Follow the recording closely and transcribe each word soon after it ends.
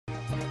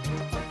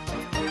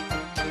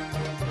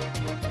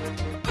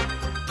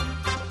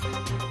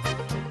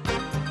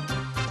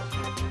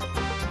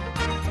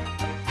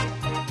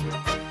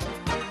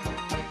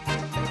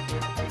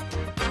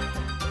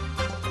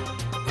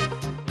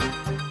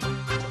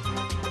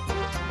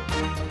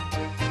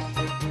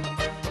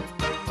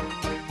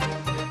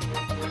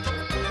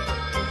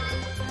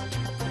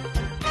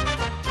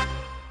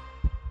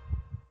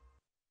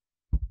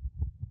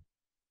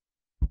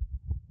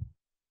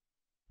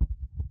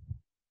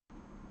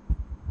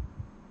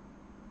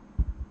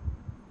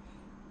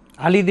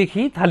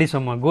आलीदेखि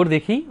थालीसम्म,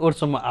 गोरदेखि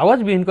ओरसम्म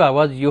आवाजविहीनको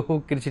आवाज यो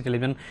हो कृषि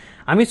टेलिभिजन।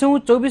 हामी छौँ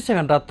 24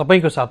 घण्टा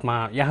तपाईँको साथमा।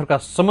 यहाँहरूका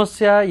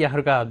समस्या,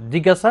 यहाँहरूका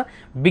जिज्ञासा,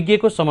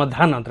 विज्ञको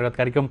समाधान अन्तर्गत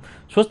कार्यक्रम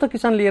स्वस्थ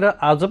किसान लिएर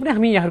आज पनि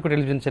हामी यहाँहरूको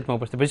टेलिभिजन सेटमा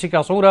उपस्थित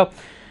भइसकेका छौँ र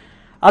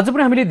आज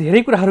पनि हामीले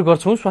धेरै कुराहरू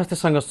गर्छौँ।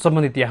 स्वास्थ्यसँग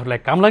सम्बन्धित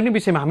यहाँहरूलाई काम लाग्ने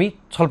विषयमा हामी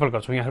छलफल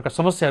गर्छौँ। यहाँहरूका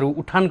समस्याहरू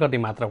उठान गर्ने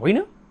मात्र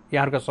होइन,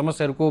 यहाँहरूका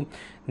समस्याहरूको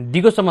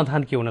दिगो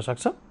समाधान के हुन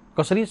सक्छ,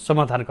 कसरी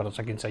समाधान गर्न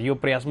सकिन्छ, यो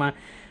प्रयासमा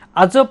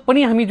आज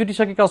पनि हामी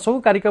जुटिसकेका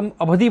छौँ। कार्यक्रम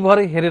अवधिभर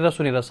हेरेर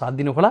सुनेर साथ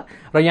दिनुहोला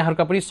र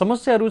यहाँहरूका पनि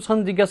समस्याहरू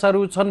छन्,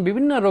 जिज्ञासाहरू छन्,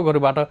 विभिन्न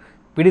रोगहरूबाट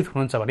पीडित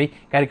हुनुहुन्छ भने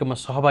कार्यक्रममा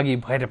सहभागी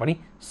भएर पनि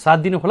साथ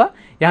दिनुहोला।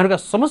 यहाँहरूका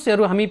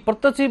समस्याहरू हामी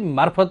प्रत्यक्ष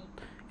मार्फत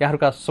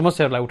यहाँहरूका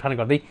समस्याहरूलाई उठान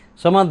गर्दै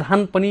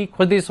समाधान पनि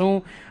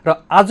खोज्दैछौँ र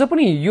आज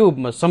पनि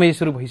यो समय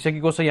सुरु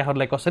भइसकेको छ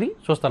यहाँहरूलाई कसरी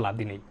स्वस्थ लाभ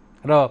दिने।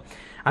 र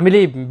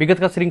हामीले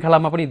विगतका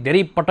श्रृङ्खलामा पनि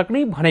धेरै पटक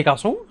नै भनेका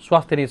छौँ,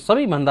 स्वास्थ्य नै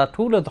सबैभन्दा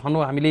ठुलो धन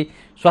हो। हामीले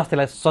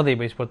स्वास्थ्यलाई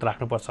सदैव स्फूर्त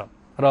राख्नुपर्छ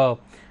र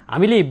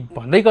हामीले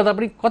भन्दै गर्दा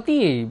पनि कति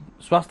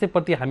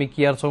स्वास्थ्यप्रति हामी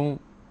केयर छौँ,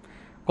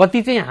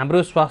 कति चाहिँ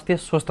हाम्रो स्वास्थ्य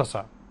स्वस्थ छ,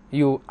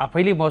 यो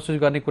आफैले महसुस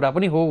गर्ने कुरा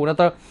पनि हो। हुन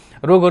त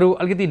रोगहरू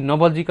अलिकति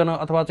नबल्झिकन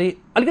अथवा चाहिँ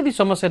अलिकति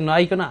समस्या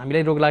नआइकन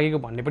हामीलाई रोग लागेको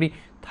भन्ने पनि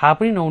थाहा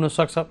पनि नहुन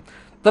सक्छ।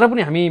 तर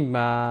पनि हामी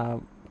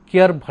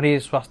केयर भने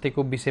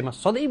स्वास्थ्यको विषयमा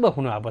सदैव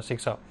हुनु आवश्यक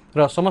छ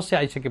र समस्या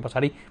आइसके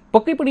पछाडि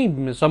पक्कै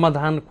पनि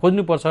समाधान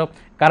खोज्नुपर्छ,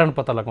 कारण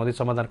पत्ता लगाउँदै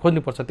समाधान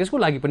खोज्नुपर्छ। त्यसको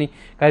लागि पनि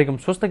कार्यक्रम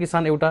स्वस्थ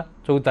किसान एउटा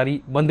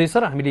चौतारी बन्दैछ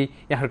र हामीले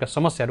यहाँहरूका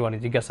समस्याहरू अनि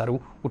जिज्ञासाहरू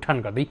उठान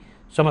गर्दै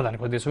समाधान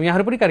खोज्दैछौँ।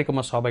 यहाँहरू पनि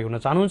कार्यक्रममा सहभागी हुन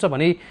चाहनुहुन्छ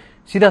भने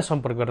सिधा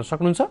सम्पर्क गर्न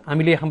सक्नुहुन्छ।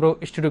 हामीले हाम्रो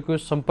स्टुडियोको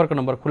सम्पर्क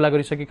नम्बर खुल्ला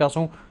गरिसकेका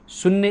छौँ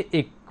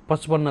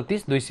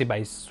 015530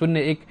 222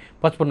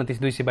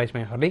 015530 222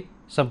 यहाँहरूले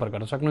सम्पर्क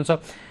गर्न सक्नुहुन्छ।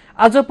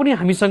 आज पनि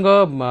हामीसँग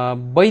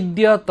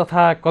वैद्य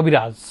तथा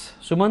कविराज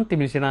सुमन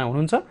तिमलसिना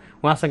हुनुहुन्छ।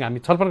 उहाँसँग हामी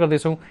छलफल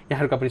गर्दैछौँ।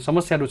 यहाँहरूका पनि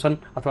समस्याहरू छन्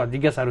अथवा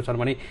जिज्ञासाहरू छन्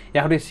भने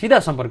यहाँहरूले सिधा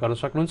सम्पर्क गर्न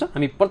सक्नुहुन्छ।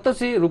 हामी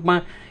प्रत्यक्ष रूपमा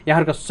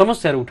यहाँहरूका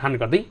समस्याहरू उठान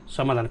गर्दै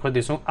समाधान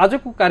खोज्दैछौँ।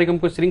 आजको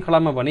कार्यक्रमको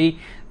श्रृङ्खलामा भने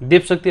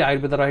देवशक्ति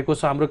आयुर्वेद रहेको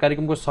छ। हाम्रो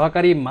कार्यक्रमको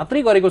सहकारी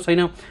मात्रै गरेको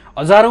छैन,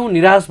 हजारौँ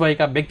निराश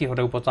भएका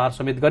व्यक्तिहरूलाई उपचार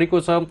समेत गरेको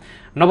छ,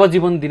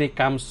 नवजीवन दिने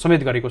काम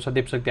समेत गरेको छ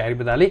देवशक्ति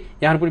आयुर्वेदले।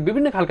 यहाँहरू पनि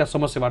विभिन्न खालका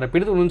समस्याबाट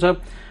पीडित हुनुहुन्छ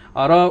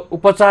र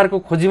उपचारको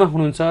खोजीमा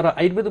हुनुहुन्छ र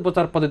आयुर्वेद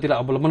उपचार पद्धतिलाई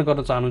अवलम्बन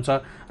गर्न चाहनुहुन्छ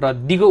र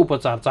दिगो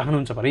उपचार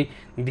चाहनुहुन्छ भने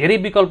धेरै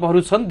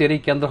विकल्पहरू छन्, धेरै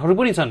केन्द्रहरू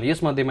पनि छन्।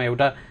 यसमध्येमा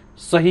एउटा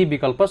सही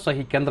विकल्प,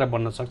 सही केन्द्र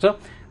बन्न सक्छ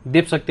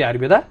देवशक्ति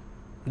आयुर्वेद,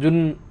 जुन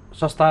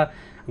संस्था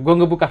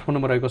गङ्गबु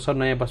काठमाडौँमा रहेको छ।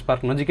 नयाँ बस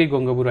पार्क नजिकै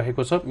गङ्गबु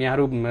रहेको छ।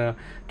 यहाँहरू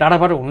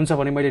टाढाबाट हुनुहुन्छ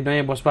भने मैले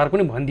नयाँ बस पार्क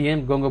पनि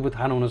भनिदिएँ, गङ्गबु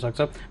थाहा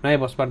नहुनसक्छ, नयाँ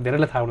बस पार्क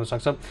धेरैलाई थाहा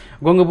हुनसक्छ।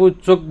 गङ्गबु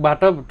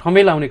चोकबाट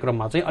ठमेल आउने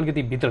क्रममा चाहिँ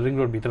अलिकति भित्र रिङ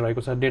रोडभित्र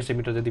रहेको छ, 150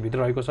 मिटर जति भित्र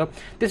रहेको छ।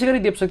 त्यसै गरी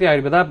देवशक्ति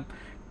आयुर्वेद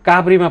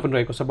काभ्रेमा पनि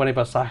रहेको छ,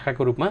 बनेपा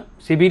शाखाको रूपमा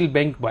सिभिल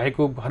ब्याङ्क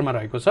भएको घरमा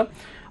रहेको छ।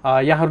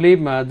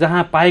 यहाँहरूले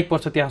जहाँ पाएक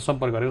पर्छ त्यहाँ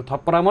सम्पर्क गरेर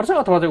थप परामर्श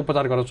अथवा चाहिँ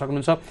उपचार गर्न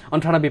सक्नुहुन्छ।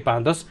 98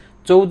 510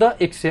 14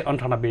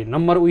 198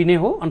 नम्बर उही नै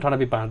हो।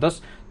 98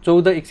 510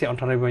 14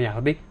 198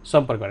 यहाँहरूले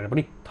सम्पर्क गरेर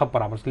पनि थप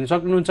परामर्श लिन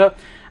सक्नुहुन्छ।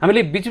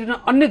 हामीले बिचबिचमा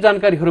अन्य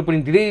जानकारीहरू पनि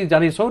दिँदै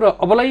जानेछौँ र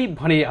अबलाई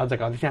भने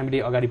आजका अतिथि हामीले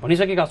अगाडि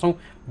भनिसकेका छौँ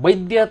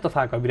वैद्य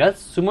तथा कविराज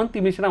सुमन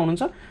तिमलसिना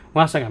हुनुहुन्छ।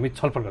 उहाँसँग हामी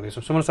छलफल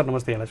गर्दैछौँ। सुमन सर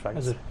नमस्ते, यहाँलाई स्वागत।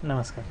 हजुर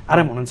नमस्कार।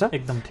 आराम हुनुहुन्छ?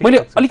 एकदम ठिक। मैले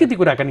अलिकति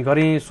कुराकानी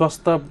गरेँ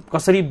स्वस्थ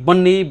कसरी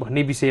बन्ने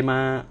भन्ने विषयमा।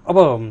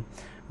 अब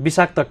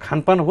विषाक्त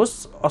खानपान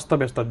होस्,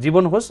 अस्तव्यस्त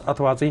जीवन होस्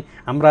अथवा चाहिँ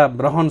हाम्रा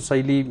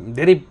रहनशैली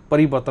धेरै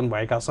परिवर्तन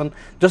भएका छन्,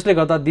 जसले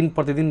गर्दा दिन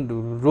प्रतिदिन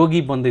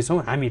रोगी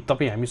बन्दैछौँ।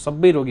 हामी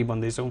सबै रोगी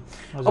बन्दैछौँ।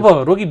 अब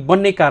रोगी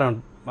बन्ने कारण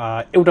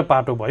एउटा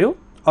पाटो भयो,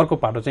 अर्को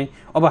पाटो चाहिँ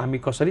अब हामी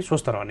कसरी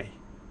स्वस्थ रहने।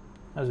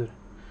 हजुर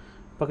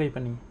पक्कै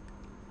पनि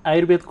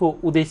आयुर्वेदको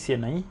उद्देश्य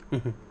नै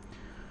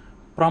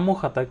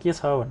प्रमुखतः के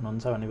छ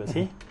भन्नुहुन्छ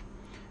भनेपछि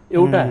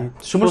एउटा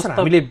सुमन सर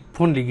हामीले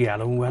फोन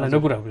लिइहालौँ, उहाँलाई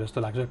नकुरा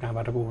जस्तो लाग्छ,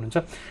 कहाँबाट को हुनुहुन्छ।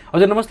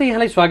 हजुर नमस्ते,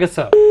 यहाँलाई स्वागत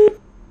छ।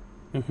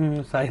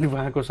 सायद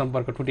उहाँको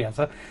सम्पर्क टुटिहाल्छ।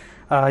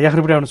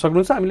 यहाँहरू पनि आउन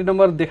सक्नुहुन्छ। हामीले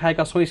नम्बर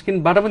देखाएका छौँ,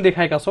 स्क्रिनबाट पनि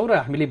देखाएका छौँ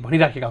र हामीले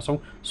भनिराखेका छौँ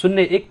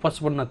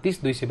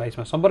 015530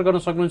 222 सम्पर्क गर्न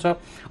सक्नुहुन्छ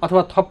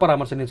अथवा थप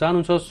परामर्श लिन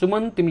चाहनुहुन्छ।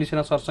 सुमन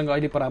तिमलसिना सरसँग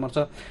अहिले परामर्श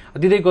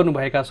दिँदै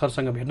गर्नुभएका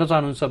सरसँग भेट्न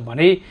चाहनुहुन्छ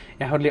भने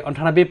यहाँहरूले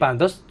 98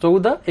 510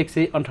 14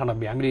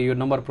 198 हामीले यो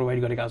नम्बर प्रोभाइड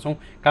गरेका छौँ,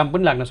 काम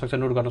पनि लाग्न सक्छ,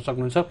 नोट गर्न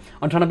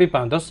सक्नुहुन्छ। 98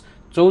 510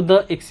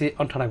 14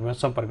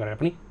 198 सम्पर्क गरेर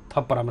पनि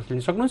थप परामर्श लिन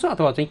सक्नुहुन्छ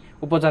अथवा चाहिँ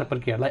उपचार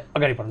प्रक्रियालाई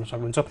अगाडि बढाउन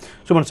सक्नुहुन्छ।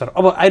 सुमन सर,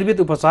 अब आयुर्वेद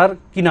उपचार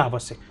किन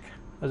आवश्यक?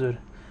 हजुर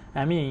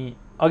हामी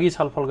अघि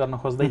छलफल गर्न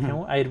खोज्दै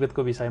थियौँ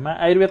आयुर्वेदको विषयमा।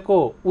 आयुर्वेदको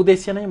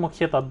उद्देश्य नै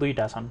मुख्यतः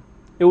दुईटा छन्।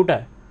 एउटा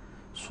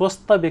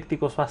स्वस्थ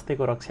व्यक्तिको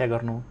स्वास्थ्यको रक्षा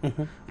गर्नु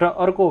र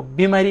अर्को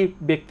बिमारी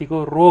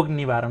व्यक्तिको रोग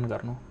निवारण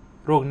गर्नु,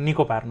 रोग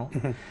निको पार्नु।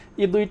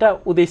 यी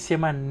दुईटा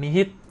उद्देश्यमा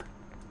निहित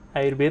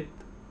आयुर्वेद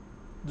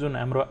जुन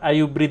हाम्रो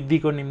आयु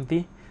वृद्धिको निम्ति,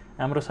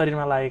 हाम्रो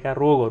शरीरमा लागेका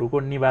रोगहरूको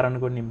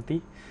निवारणको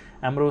निम्ति,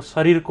 हाम्रो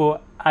शरीरको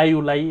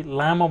आयुलाई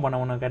लामो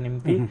बनाउनका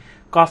निम्ति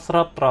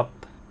कसरत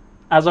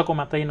आजको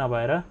मात्रै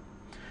नभएर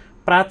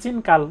प्राचीन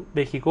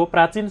कालदेखिको,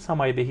 प्राचीन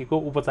समयदेखिको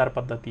उपचार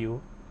पद्धति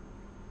हो।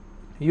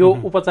 यो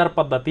उपचार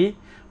पद्धति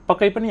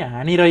पक्कै पनि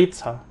हानिरहित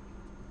छ।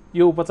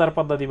 यो उपचार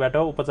पद्धतिबाट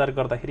उपचार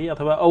गर्दाखेरि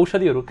अथवा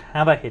औषधिहरू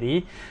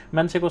खाँदाखेरि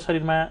मान्छेको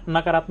शरीरमा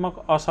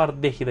नकारात्मक असर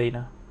देखिँदैन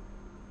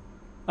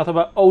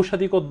अथवा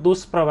औषधिको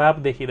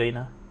दुष्प्रभाव देखिँदैन।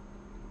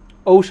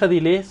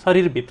 औषधिले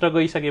शरीरभित्र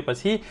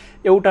गइसकेपछि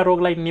एउटा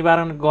रोगलाई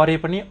निवारण गरे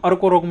पनि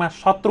अर्को रोगमा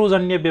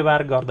शत्रुजन्य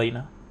व्यवहार गर्दैन।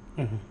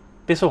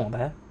 त्यसो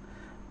हुँदा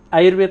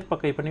आयुर्वेद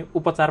पक्कै पनि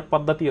उपचार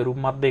पद्धतिहरू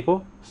मध्येको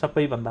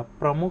सबैभन्दा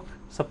प्रमुख,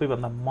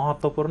 सबैभन्दा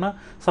महत्त्वपूर्ण,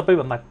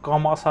 सबैभन्दा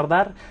कम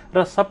असरदार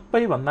र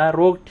सबैभन्दा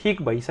रोग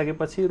ठिक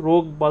भइसकेपछि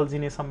रोग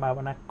बल्झिने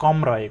सम्भावना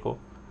कम रहेको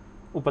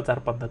उपचार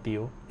पद्धति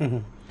हो।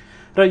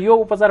 र यो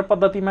उपचार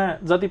पद्धतिमा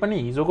जति पनि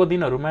हिजोको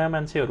दिनहरूमा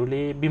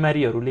मान्छेहरूले,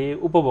 बिमारीहरूले,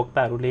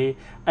 उपभोक्ताहरूले,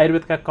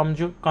 आयुर्वेदका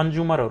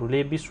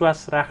कन्ज्युमरहरूले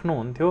विश्वास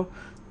राख्नुहुन्थ्यो,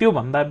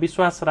 त्योभन्दा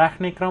विश्वास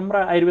राख्ने क्रम र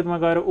आयुर्वेदमा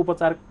गएर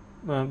उपचार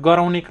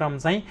गराउने क्रम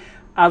चाहिँ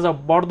आज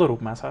बढ्दो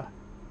रूपमा छ।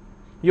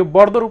 यो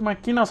बढ्दो रूपमा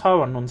किन छ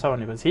भन्नुहुन्छ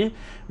भनेपछि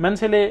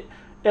मान्छेले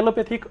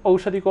एलोपेथिक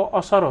औषधिको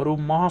असरहरू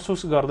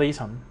महसुस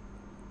गर्दैछन्।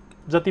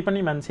 जति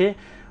पनि मान्छे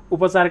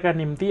उपचारका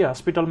निम्ति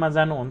हस्पिटलमा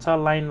जानुहुन्छ,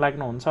 लाइन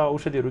लाग्नुहुन्छ,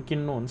 औषधिहरू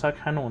किन्नुहुन्छ,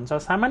 खानुहुन्छ,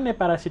 सामान्य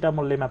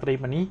प्यारासिटामोलले मात्रै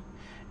पनि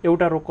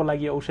एउटा रोगको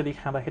लागि औषधि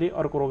खाँदाखेरि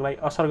अर्को रोगलाई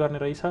असर गर्ने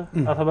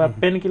रहेछ, अथवा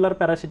पेनकिलर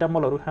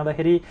प्यारासिटामोलहरू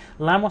खाँदाखेरि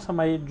लामो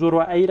समय ज्वरो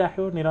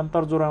आइराख्यो,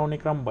 निरन्तर ज्वरो आउने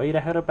क्रम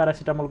भइराख्यो र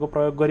प्यारासिटामोलको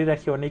प्रयोग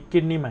गरिराख्यो भने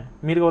किडनीमा,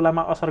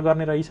 मृगौलामा असर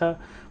गर्ने रहेछ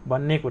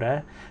भन्ने कुरा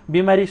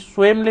बिमारी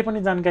स्वयंले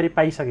पनि जानकारी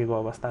पाइसकेको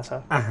अवस्था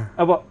छ।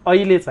 अब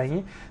अहिले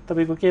चाहिँ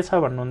तपाईँको के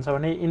छ भन्नुहुन्छ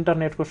भने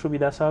इन्टरनेटको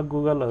सुविधा छ,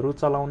 गुगलहरू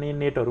चलाउने,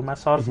 नेटहरूमा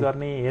सर्च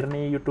गर्ने,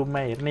 हेर्ने, युट्युबमा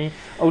हेर्ने,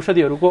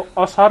 औषधिहरूको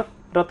असर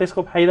र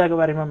त्यसको फाइदाको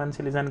बारेमा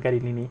मान्छेले जानकारी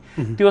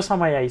लिने त्यो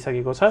समय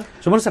आइसकेको छ।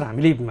 सुमन सर,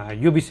 हामीले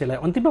यो विषयलाई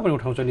अन्तिममा पनि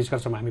उठाउँछौँ,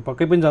 निष्कर्षमा हामी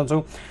पक्कै पनि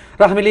जान्छौँ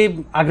र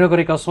हामीले आग्रह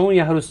गरेका छौँ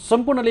यहाँहरू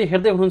सम्पूर्णले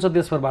हेर्दै हुनुहुन्छ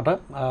देशभरबाट,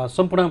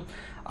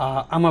 सम्पूर्ण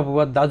आमा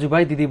बुबा,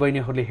 दाजुभाइ,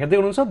 दिदीबहिनीहरूले हेर्दै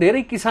हुनुहुन्छ,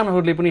 धेरै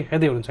किसानहरूले पनि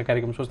हेर्दै हुनुहुन्छ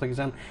कार्यक्रम स्वस्थ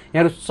किसान।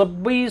 यहाँहरू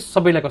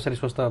सबैलाई कसरी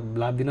स्वस्थ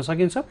लाभ दिन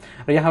सकिन्छ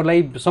र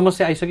यहाँहरूलाई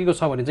समस्या आइसकेको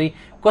छ भने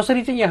चाहिँ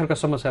कसरी चाहिँ यहाँहरूका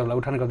समस्याहरूलाई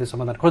उठान गर्दै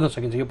समाधान खोज्न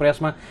सकिन्छ, यो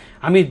प्रयासमा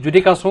हामी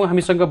जुटेका छौँ।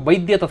 हामीसँग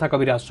वैद्य तथा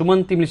कविराज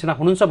सुमन तिमलसिना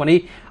हुनुहुन्छ भने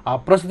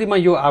प्रस्तुतिमा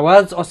यो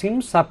आवाज असीम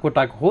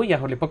सापकोटाको हो।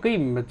 यहाँहरूले पक्कै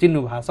चिन्नु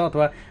भएको छ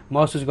अथवा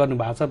महसुस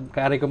गर्नुभएको छ,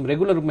 कार्यक्रम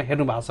रेगुलर रूपमा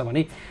हेर्नु भएको छ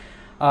भने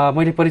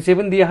मैले परिचय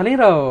पनि दिइहालेँ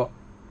र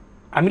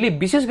हामीले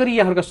विशेष गरी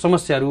यहाँहरूका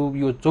समस्याहरू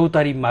यो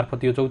चौतारी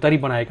मार्फत यो चौतारी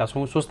बनाएका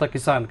छौँ। स्वस्थ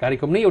किसान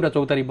कार्यक्रम नै एउटा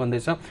चौतारी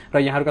बन्दैछ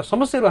र यहाँहरूका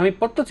समस्याहरू हामी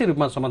प्रत्यक्ष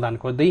रूपमा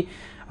समाधान खोज्दै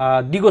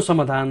दिगो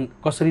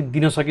समाधान कसरी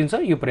दिन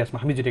सकिन्छ यो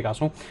प्रयासमा हामी जुटेका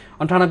छौँ।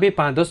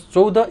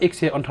 985114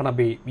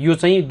 198 यो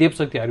चाहिँ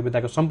देवशक्ति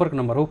आयुर्वेदाको सम्पर्क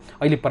नम्बर हो।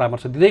 अहिले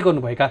परामर्श दिँदै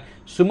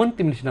गर्नुभएका सुमन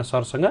तिमलसिना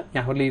सरसँग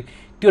यहाँहरूले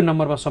त्यो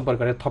नम्बरमा सम्पर्क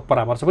गरेर थप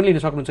परामर्श पनि लिन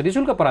सक्नुहुन्छ।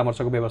 निःशुल्क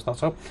परामर्शको व्यवस्था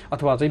छ,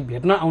 अथवा चाहिँ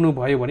भेट्न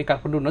आउनुभयो भने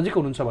काठमाडौँ नजिक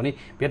हुनुहुन्छ भने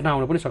भेट्न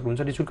आउनु पनि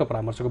सक्नुहुन्छ, निःशुल्क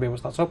परामर्शको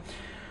व्यवस्था छ।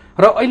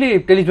 र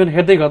अहिले टेलिभिजन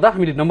हेर्दै गर्दा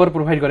हामीले नम्बर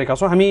प्रोभाइड गरेका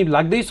छौँ। हामी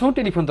लाग्दैछौँ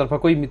टेलिफोनतर्फ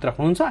कोही मित्र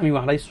हुनुहुन्छ, हामी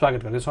उहाँलाई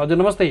स्वागत गर्दैछौँ। हजुर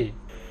नमस्ते।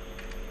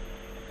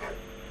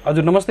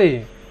 हजुर नमस्ते।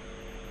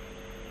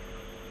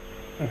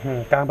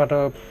 कहाँबाट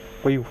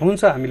कोही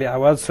हुनुहुन्छ, हामीले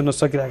आवाज सुन्न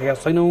सकिरहेका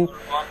छैनौँ।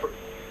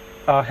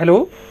 हेलो,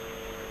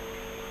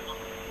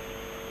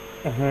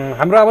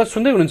 हाम्रो आवाज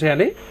सुन्दै हुनुहुन्छ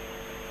यहाँले?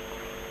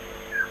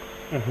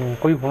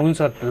 कोही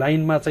हुनुहुन्छ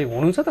लाइनमा चाहिँ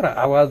हुनुहुन्छ, तर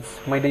आवाज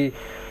मैले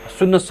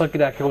सुन्न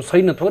सकिराखेको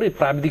छैन। थोरै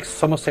प्राविधिक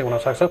समस्या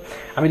हुनसक्छ,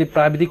 हामीले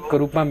प्राविधिकको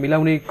रूपमा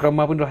मिलाउने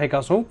क्रममा पनि रहेका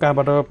छौँ।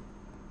 कहाँबाट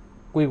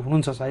कोही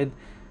हुनुहुन्छ, सायद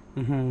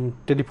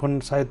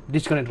टेलिफोन सायद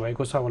डिस्कनेक्ट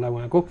भएको छ होला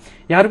उहाँको।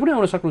 यहाँहरू पनि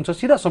आउन सक्नुहुन्छ,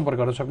 सिधा सम्पर्क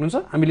गर्न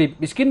सक्नुहुन्छ।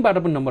 हामीले स्क्रिनबाट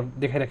पनि नम्बर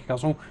देखाइराखेका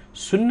छौँ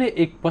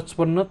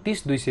 0155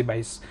 30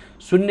 222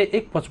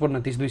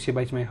 0155 30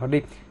 222मा यहाँहरूले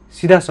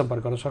सिधा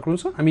सम्पर्क गर्न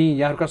सक्नुहुन्छ। हामी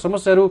यहाँहरूका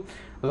समस्याहरू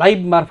लाइभ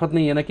मार्फत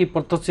नै यानि कि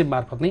प्रत्यक्ष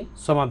मार्फत नै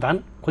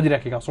समाधान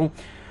खोजिराखेका छौँ।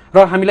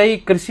 र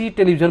हामीलाई कृषि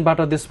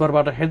टेलिभिजनबाट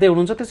देशभरबाट हेर्दै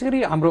हुनुहुन्छ, त्यसै गरी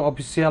हाम्रो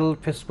अफिसियल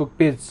फेसबुक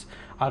पेज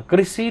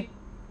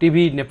कृषि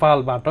टिभी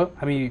नेपालबाट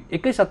हामी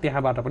एकैसाथ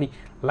त्यहाँबाट पनि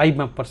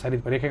लाइभमा प्रसारित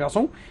भइरहेका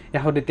छौँ।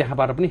 यहाँहरूले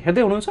त्यहाँबाट पनि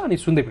हेर्दै हुनुहुन्छ अनि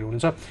सुन्दै पनि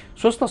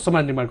हुनुहुन्छ। स्वस्थ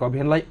समाज निर्माणको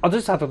अभियानलाई अझै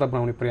सार्थकता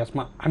बनाउने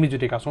प्रयासमा हामी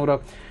जुटेका छौँ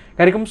र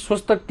कार्यक्रम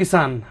स्वस्थ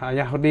किसान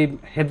यहाँहरूले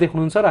हेर्दै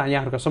हुनुहुन्छ र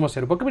यहाँहरूका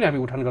समस्याहरू पक्कै पनि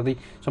हामी उठान गर्दै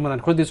समाधान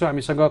खोज्दैछौँ।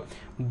 हामीसँग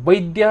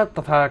वैद्य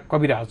तथा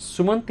कविराज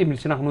सुमन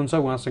तिमलसिना हुनुहुन्छ,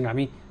 उहाँसँग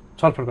हामी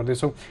छलफल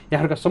गर्दैछौँ।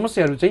 यहाँहरूका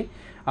समस्याहरू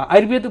चाहिँ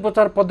आयुर्वेद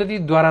उपचार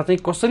पद्धतिद्वारा चाहिँ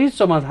कसरी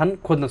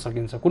समाधान खोज्न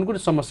सकिन्छ, कुन कुन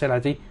समस्यालाई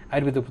चाहिँ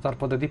आयुर्वेद उपचार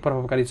पद्धति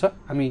प्रभावकारी छ,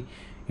 हामी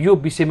यो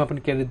विषयमा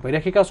पनि केन्द्रित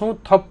भइरहेका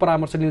छौँ। थप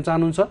परामर्श लिन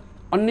चाहनुहुन्छ,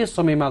 अन्य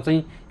समयमा चाहिँ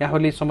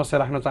यहाँहरूले समस्या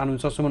राख्न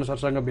चाहनुहुन्छ, सुमन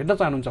सरसँग भेट्न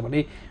चाहनुहुन्छ भने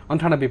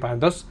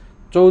 985110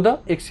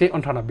 14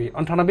 198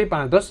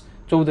 985110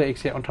 14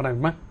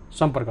 198मा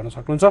सम्पर्क गर्न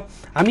सक्नुहुन्छ।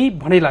 हामी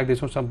भनै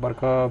लाग्दैछौँ सम्पर्क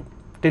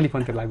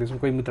टेलिफोनतिर लाग्दैछौँ।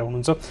 कोही मित्र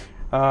हुनुहुन्छ,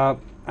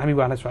 हामी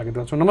उहाँलाई स्वागत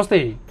गर्छौँ। नमस्ते।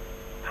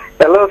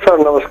 हेलो सर,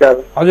 नमस्कार।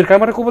 हजुर,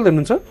 कहाँबाट को बोल्दै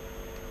हुनुहुन्छ?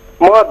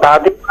 म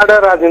धादिङबाट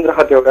राजेन्द्र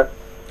खतिवडा।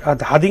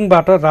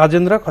 धादिङबाट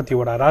राजेन्द्र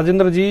खतिवडा।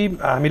 राजेन्द्रजी,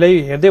 हामीलाई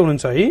हेर्दै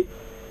हुनुहुन्छ है?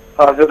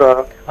 हजुर।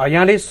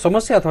 यहाँले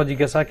समस्या अथवा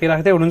जिज्ञासा के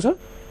राख्दै हुनुहुन्छ?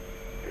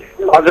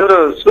 हजुर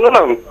सुन्नु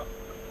न,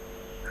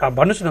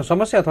 भन्नुहोस् न,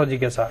 समस्या अथवा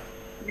जिज्ञासा।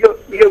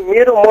 यो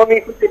मेरो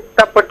मम्मीको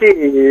यतापट्टि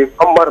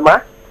कम्मरमा।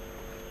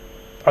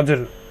 हजुर।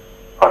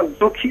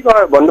 दुखी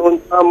भयो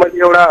भन्नुहुन्छ। मैले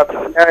एउटा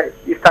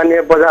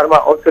स्थानीय बजारमा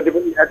औषधि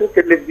पनि ल्याएको थिएँ,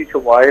 त्यसले दिसो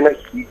भएन,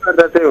 के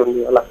गर्दा चाहिँ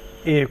हुने होला?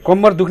 ए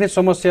कम्मर दुख्ने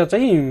समस्या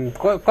चाहिँ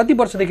कति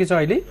वर्षदेखि छ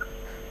अहिले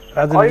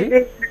राजेन्द्रजी? अहिले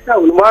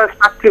हुनुमा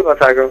 60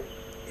 वर्ष आएको।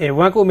 ए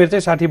उहाँको उमेर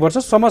चाहिँ 60 वर्ष।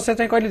 समस्या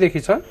चाहिँ कहिलेदेखि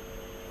छ?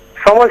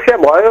 समस्या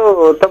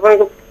भयो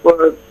तपाईँको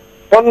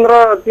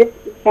 15 दिन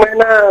 1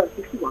 महिना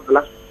त्यस्तो भयो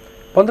होला।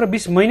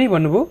 15-20 महिनै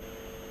भन्नुभयो?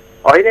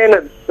 होइन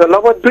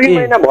लगभग 2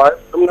 महिना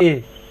भयो।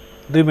 ए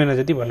 2 महिना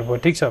जति भन्नुभयो।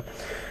 ठिक छ,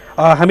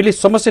 हामीले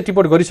समस्या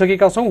टिपोट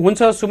गरिसकेका छौँ।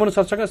 हुन्छ सुमन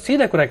सरसँग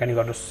सिधा कुराकानी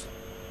गर्नुहोस्।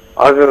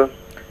 हजुर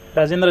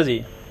राजेन्द्रजी,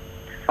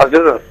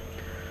 हजुर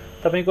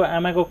तपाईँको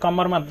आमाको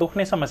कम्मरमा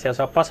दुख्ने समस्या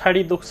छ,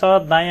 पछाडि दुख्छ,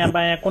 दायाँ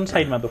बायाँ कुन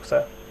साइडमा दुख्छ?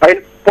 होइन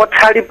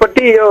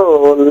पछाडिपट्टि यो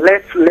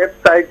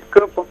लेफ्ट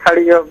साइडको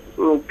पछाडि यो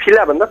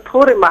फिलाभन्दा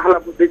थोरै माहला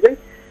बुद्धि चाहिँ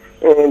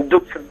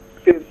दुख्छ।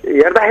 त्यो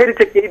हेर्दाखेरि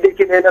चाहिँ केही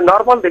देखिँदैन,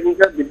 नर्मल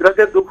देखिन्छ, भित्र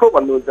चाहिँ दुखो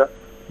भन्नुहुन्छ।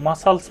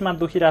 मसल्समा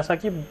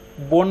दुखिरहेछ कि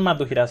बोनमा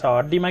दुखिरहेछ,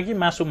 हड्डीमा कि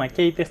मासुमा,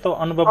 केही त्यस्तो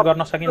अनुभव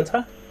गर्न सकिन्छ?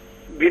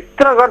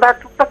 भित्र गर्दा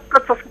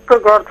चुक्क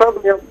गर्छ।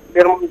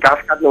 मेरो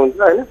घाँस काट्नुहुन्छ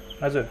होइन,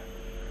 हजुर,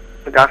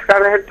 घाँस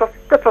काट्दाखेरि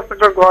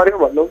चस्क गऱ्यो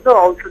भन्नुहुन्छ।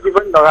 औषधि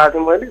पनि लगाएको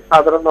थिएँ मैले,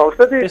 साधारण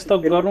औषधि। त्यस्तो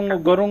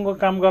गरुङको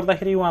काम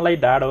गर्दाखेरि उहाँलाई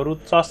ढाडहरू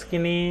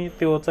चस्किने,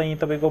 त्यो चाहिँ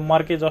तपाईँको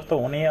मर्के जस्तो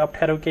हुने,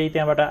 अप्ठ्यारो केही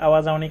त्यहाँबाट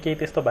आवाज आउने केही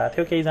त्यस्तो भएको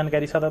थियो? केही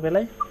जानकारी छ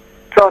तपाईँलाई?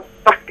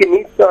 चस्किने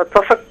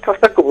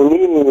चसक हुने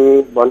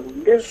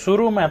भन्नुहुन्थ्यो।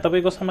 सुरुमा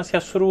तपाईँको समस्या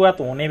सुरुवात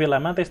हुने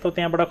बेलामा त्यस्तो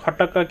त्यहाँबाट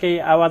खटक्क केही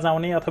आवाज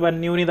आउने अथवा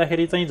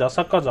निउरिँदाखेरि चाहिँ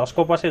झसक्क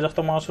झस्को पसे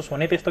जस्तो महसुस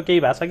हुने त्यस्तो केही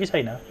भएको छ कि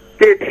छैन?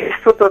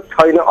 त्यस्तो त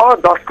छैन।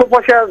 झस्को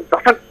पस्या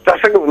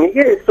झसक हुने कि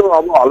यस्तो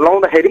अब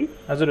हल्लाउँदाखेरि।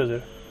 हजुर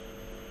हजुर,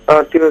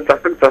 त्यो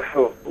झसक।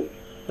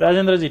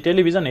 राजेन्द्रजी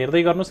टेलिभिजन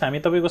हेर्दै गर्नुहोस्, हामी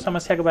तपाईँको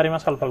समस्याको बारेमा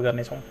छलफल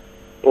गर्नेछौँ।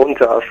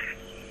 हुन्छ।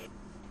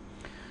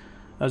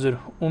 हजुर,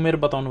 उमेर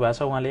बताउनु भएको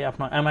छ, उहाँले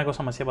आफ्नो आमाको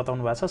समस्या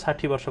बताउनु भएको छ,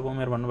 60 वर्षको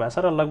उमेर भन्नुभएको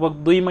छ र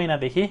लगभग 2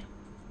 महिनादेखि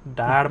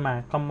ढाडमा,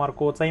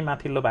 कम्मरको चाहिँ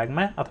माथिल्लो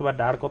भागमा अथवा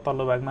ढाडको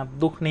तल्लो भागमा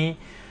दुख्ने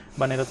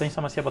भनेर चाहिँ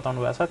समस्या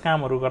बताउनु भएको छ।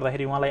 कामहरू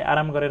गर्दाखेरि उहाँलाई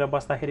आराम गरेर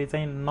बस्दाखेरि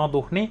चाहिँ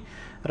नदुख्ने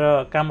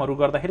र कामहरू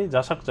गर्दाखेरि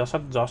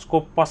झस्को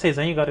पसे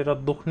चाहिँ गरेर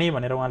दुख्ने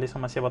भनेर उहाँले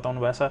समस्या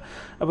बताउनु भएको छ।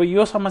 अब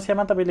यो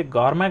समस्यामा तपाईँले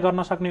घरमा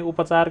गर्न सक्ने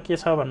उपचार के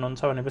छ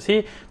भन्नुहुन्छ भनेपछि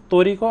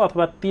तोरीको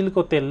अथवा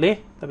तिलको तेलले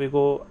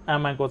तपाईँको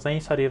आमाको चाहिँ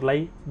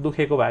शरीरलाई,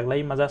 दुखेको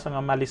भागलाई मजासँग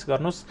मालिस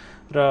गर्नुहोस्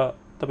र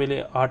तपाईँले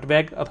हट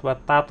ब्याग अथवा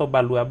तातो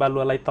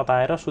बालुवालाई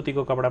तताएर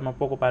सुतीको कपडामा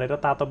पोको पारेर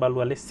तातो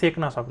बालुवाले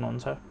सेक्न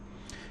सक्नुहुन्छ।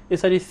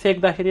 यसरी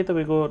सेक्दाखेरि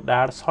तपाईँको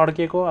ढाड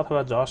सड्केको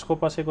अथवा झस्को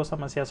पसेको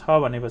समस्या छ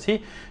भनेपछि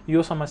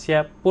यो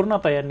समस्या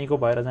पूर्णतया निको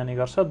भएर जाने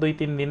गर्छ।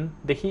 2-3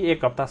 दिनदेखि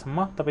 1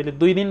 हप्तासम्म तपाईँले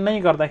 2 दिन नै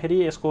गर्दाखेरि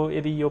यसको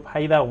यदि यो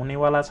फाइदा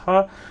हुनेवाला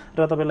छ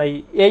र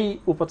तपाईँलाई यही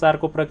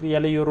उपचारको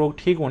प्रक्रियाले यो रोग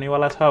ठिक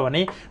हुनेवाला छ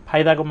भने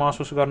फाइदाको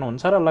महसुस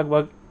गर्नुहुन्छ र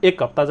लगभग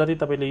 1 हप्ता जति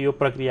तपाईँले यो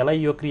प्रक्रियालाई,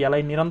 यो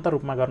क्रियालाई निरन्तर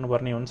रूपमा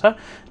गर्नुपर्ने हुन्छ।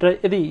 र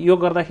यदि यो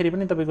गर्दाखेरि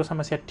पनि तपाईँको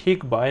समस्या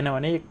ठिक भएन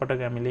भने एकपटक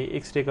हामीले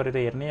एक्सरे गरेर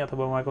हेर्ने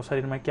अथवा उहाँको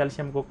शरीरमा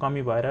क्याल्सियमको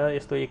कमी भएर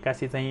यस्तो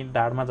एक्कासी चाहिँ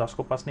ढाडमा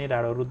झस्को पस्ने,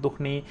 ढाडहरू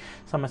दुख्ने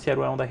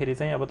समस्याहरू आउँदाखेरि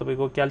चाहिँ अब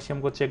तपाईँको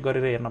क्याल्सियमको चेक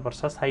गरेर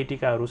हेर्नुपर्छ,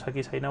 साइटिकाहरू छ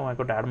कि छैन,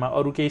 उहाँको ढाडमा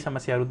अरू केही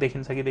समस्याहरू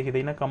देखिन्छ कि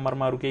देखिँदैन,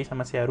 कम्मरमा अरू केही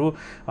समस्याहरू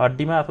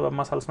हड्डीमा अथवा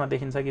मसल्समा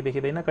देखिन्छ कि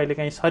देखिँदैन।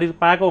 कहिलेकाहीँ शरीर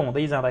पाको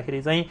हुँदै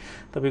जाँदाखेरि चाहिँ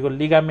तपाईँको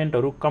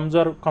लिगामेन्टहरू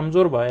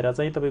कमजोर भएर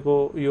चाहिँ तपाईँको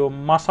यो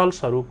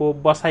मसल्सहरूको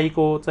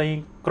बसाइको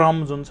चाहिँ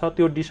क्रम जुन छ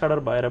त्यो डिसअर्डर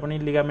भएर पनि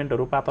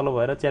लिगामेन्टहरू पातलो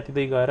भएर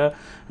च्यातिँदै गएर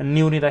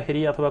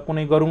निउरिँदाखेरि अथवा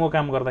कुनै गरुङको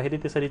काम गर्दाखेरि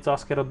त्यसरी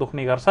चस्केर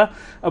दुख्ने गर्छ।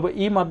 अब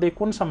यी मध्ये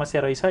कुन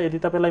समस्या रहेछ, यदि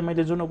तपाईँलाई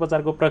मैले जुन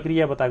उपचारको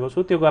प्रक्रिया बताएको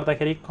छु त्यो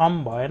गर्दाखेरि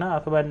कम भएन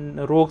अथवा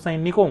रोग चाहिँ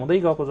निको हुँदै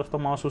गएको जस्तो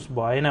महसुस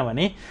भएन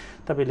भने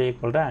तपाईँले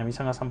एकपल्ट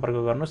हामीसँग सम्पर्क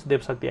गर्नुहोस्,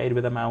 देवशक्ति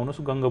आयुर्वेदमा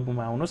आउनुहोस्,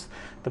 गङ्गबुमा आउनुहोस्,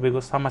 तपाईँको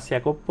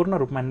समस्याको पूर्ण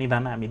रूपमा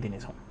निदान हामी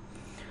दिनेछौँ।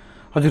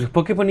 हजुर,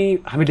 पक्कै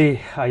पनि हामीले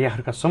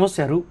यहाँहरूका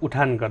समस्याहरू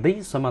उठान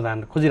गर्दै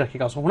समाधान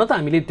खोजिराखेका छौँ। हुन त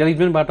हामीले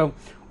टेलिभिजनबाट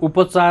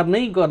उपचार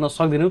नै गर्न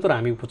सक्दैनौँ, तर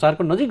हामी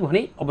उपचारको नजिक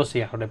भने अवश्य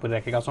यहाँहरूलाई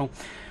पुर्याइराखेका छौँ।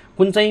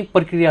 कुन चाहिँ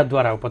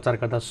प्रक्रियाद्वारा उपचार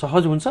गर्दा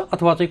सहज हुन्छ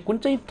अथवा चाहिँ कुन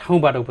चाहिँ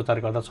ठाउँबाट उपचार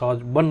गर्दा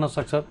सहज बन्न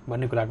सक्छ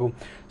भन्ने कुराको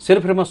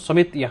सेरोफेरोमा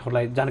समेत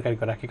यहाँहरूलाई जानकारी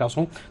गराखेका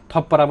छौँ।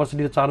 थप परामर्श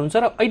दिन चाहनुहुन्छ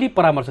र अहिले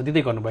परामर्श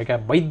दिँदै गर्नुभएका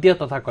वैद्य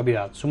तथा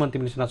कविराज सुमन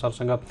तिमलसिना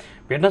सरसँग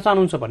भेट्न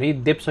चाहनुहुन्छ भने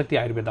देवशक्ति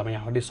आयुर्वेदमा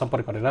यहाँहरूले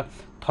सम्पर्क गरेर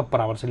थप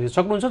परामर्श लिन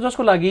सक्नुहुन्छ,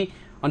 जसको लागि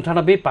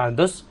 98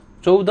 510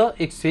 14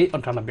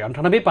 198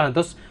 98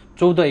 510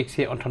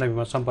 14 198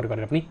 मा सम्पर्क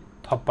गरेर पनि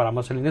थप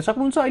परामर्श लिन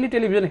सक्नुहुन्छ। अहिले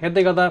टेलिभिजन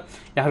हेर्दै गर्दा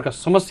यहाँहरूका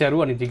समस्याहरू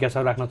अनि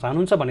जिज्ञासाहरू राख्न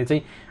चाहनुहुन्छ भने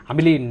चाहिँ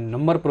हामीले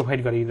नम्बर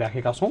प्रोभाइड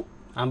गरिराखेका छौँ।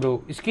 हाम्रो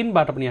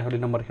स्क्रिनबाट पनि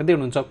यहाँहरूले नम्बर हेर्दै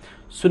हुनुहुन्छ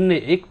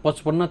 01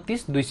 55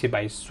 30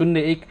 222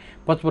 01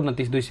 55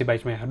 30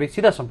 222 मा यहाँहरूले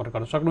सिधा सम्पर्क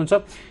गर्न सक्नुहुन्छ।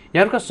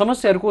 यहाँहरूका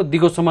समस्याहरूको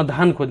दिगो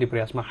समाधान खोज्ने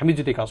प्रयासमा हामी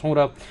जुटेका छौँ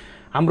र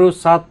हाम्रो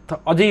साथ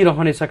अझै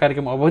रहनेछ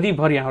कार्यक्रम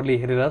अवधिभर यहाँहरूले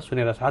हेरेर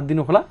सुनेर साथ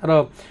दिनुहोला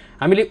र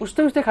हामीले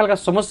उस्तै खालका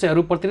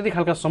समस्याहरू प्रतिनिधि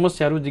खालका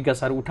समस्याहरू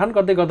जिज्ञासाहरू उठान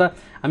गर्दै गर्दा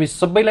हामी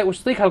सबैलाई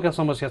उस्तै खालका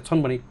समस्या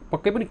छन् भने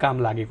पक्कै पनि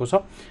काम लागेको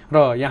छ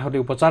र यहाँहरूले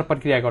उपचार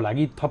प्रक्रियाको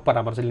लागि थप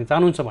परामर्श लिन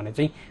चाहनुहुन्छ भने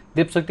चाहिँ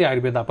देवशक्ति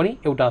आयुर्वेदा पनि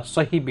एउटा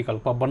सही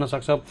विकल्प बन्न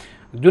सक्छ।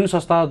 जुन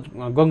संस्था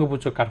गङ्गबु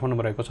चोक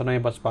काठमाडौँमा रहेको छ,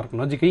 नयाँ बस पार्क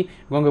नजिकै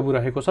गङ्गबु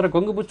रहेको छ र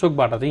गङ्गबु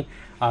चोकबाट चाहिँ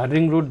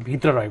रिङ रोड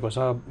भित्र रहेको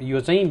छ।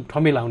 यो चाहिँ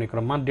ठमेल आउने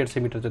क्रममा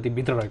 150 मिटर जति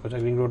भित्र रहेको छ।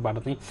 रिङ रोडबाट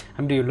चाहिँ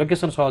हामीले यो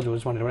लोकेसन सहज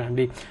होस् भनेर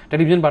हामीले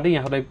टेलिभिजनबाटै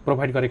यहाँहरूलाई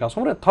प्रोभाइड गरेका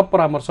छौँ र थप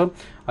परामर्श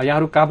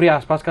यहाँहरू काभ्रे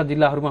आसपासका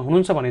जिल्लाहरूमा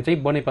हुनुहुन्छ भने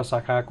चाहिँ बनेपा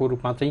शाखाको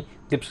रूपमा चाहिँ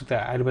देवशक्ति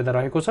आयुर्वेदा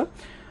रहेको छ।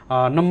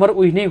 नम्बर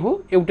उही नै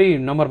हो,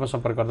 एउटै नम्बरमा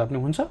सम्पर्क गर्दा पनि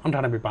हुन्छ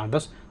 98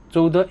 510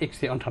 14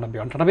 198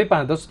 98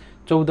 510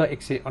 14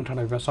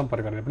 198 मा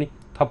सम्पर्क गरेर पनि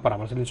थप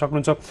परामर्श लिन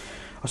सक्नुहुन्छ।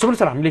 सुमन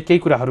सर, हामीले केही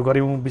कुराहरू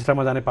गऱ्यौँ,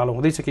 विश्राममा जाने पालो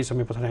हुँदैछ, केही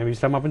समय पछाडि हामी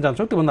विश्राममा पनि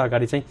जान्छौँ। त्योभन्दा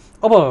अगाडि चाहिँ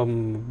अब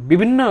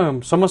विभिन्न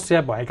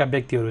समस्या भएका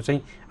व्यक्तिहरू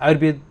चाहिँ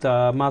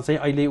आयुर्वेदमा चाहिँ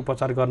अहिले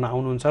उपचार गर्न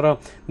आउनुहुन्छ र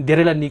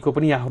धेरैलाई निको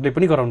पनि यहाँहरूले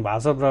पनि गराउनु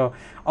भएको छ र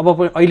अब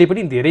अहिले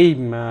पनि धेरै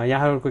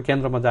यहाँहरूको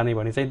केन्द्रमा जाने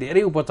भने चाहिँ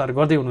धेरै उपचार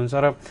गर्दै हुनुहुन्छ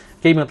र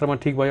केही मात्रामा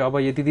ठिक भयो, अब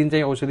यति दिन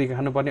चाहिँ औषधि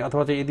खानुपर्ने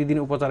अथवा चाहिँ यति दिन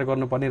उपचार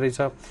गर्नुपर्ने रहेछ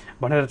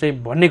भनेर चाहिँ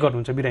भन्ने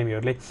गर्नुहुन्छ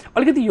बिरामीहरूले।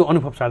 अलिकति यो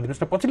अनुभव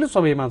सारिदिनुहोस् न, पछिल्लो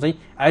समयमा चाहिँ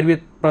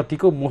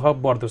आयुर्वेदप्रतिको मोह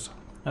बढ्दो छ।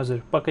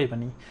 हजुर, पक्कै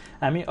पनि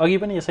हामी अघि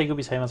पनि यसैको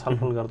विषयमा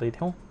छलफल गर्दै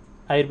थियौँ।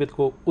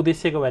 आयुर्वेदको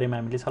उद्देश्यको बारेमा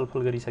हामीले छलफल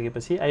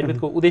गरिसकेपछि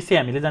आयुर्वेदको उद्देश्य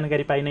हामीले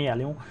जानकारी पाइ नै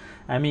हाल्यौँ।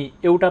 हामी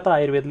एउटा त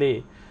आयुर्वेदले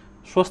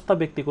स्वस्थ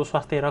व्यक्तिको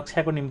स्वास्थ्य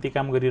रक्षाको निम्ति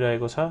काम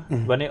गरिरहेको छ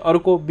भने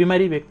अर्को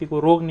बिमारी व्यक्तिको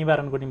रोग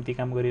निवारणको निम्ति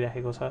काम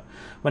गरिरहेको छ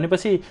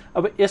भनेपछि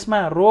अब यसमा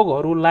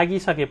रोगहरू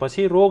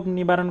लागिसकेपछि रोग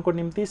निवारणको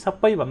निम्ति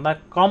सबैभन्दा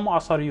कम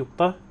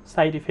असरयुक्त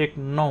साइड इफेक्ट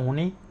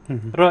नहुने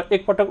र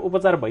एकपटक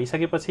उपचार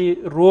भइसकेपछि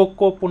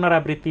रोगको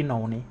पुनरावृत्ति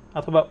नहुने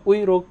अथवा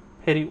उही रोग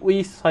फेरि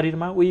उही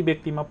शरीरमा उही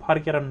व्यक्तिमा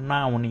फर्केर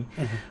नआउने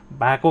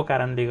भएको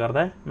कारणले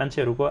गर्दा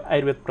मान्छेहरूको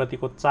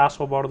आयुर्वेदप्रतिको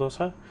चासो बढ्दो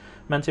छ।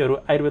 मान्छेहरू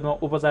आयुर्वेदमा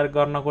उपचार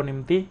गर्नको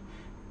निम्ति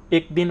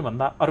एक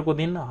दिनभन्दा अर्को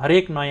दिन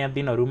हरेक नयाँ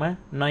दिनहरूमा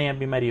नयाँ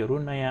बिमारीहरू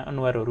नयाँ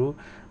अनुहारहरू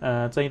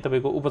चाहिँ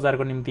तपाईँको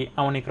उपचारको निम्ति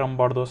आउने क्रम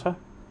बढ्दो छ।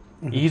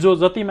 हिजो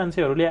जति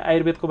मान्छेहरूले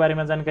आयुर्वेदको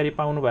बारेमा जानकारी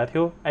पाउनु भएको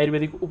थियो,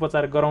 आयुर्वेदिक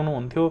उपचार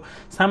गराउनुहुन्थ्यो,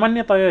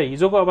 सामान्यतया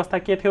हिजोको अवस्था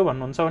के थियो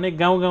भन्नुहुन्छ भने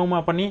गाउँ गाउँमा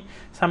पनि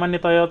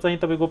सामान्यतया चाहिँ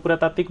तपाईँको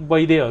पुरातात्विक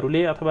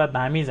वैद्यहरूले अथवा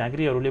धामी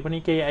झाँक्रीहरूले पनि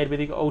केही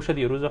आयुर्वेदिक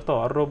औषधिहरू जस्तो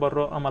हर्रो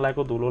बर्रो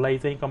अमलाको धुलोलाई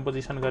चाहिँ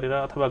कम्पोजिसन गरेर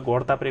अथवा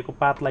घोडताप्रेको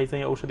पातलाई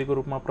चाहिँ औषधिको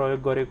रूपमा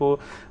प्रयोग गरेको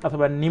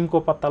अथवा निमको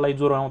पत्तालाई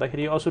ज्वरो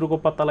आउँदाखेरि असुरको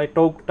पत्तालाई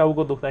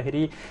टाउको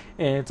दुख्दाखेरि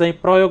चाहिँ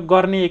प्रयोग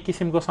गर्ने एक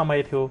किसिमको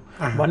समय थियो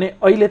भने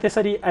अहिले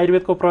त्यसरी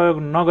आयुर्वेदको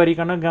प्रयोग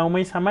नगरिकन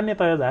गाउँमै सामान्य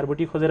तय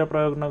झारबुटी खोजेर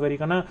प्रयोग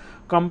नगरिकन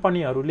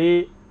कम्पनीहरूले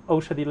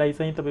औषधिलाई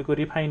चाहिँ तपाईँको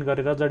रिफाइन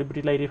गरेर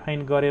जडीबुटीलाई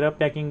रिफाइन गरेर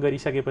प्याकिङ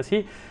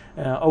गरिसकेपछि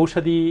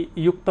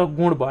औषधियुक्त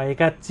गुण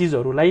भएका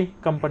चिजहरूलाई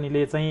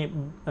कम्पनीले चाहिँ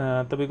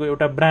तपाईँको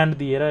एउटा ब्रान्ड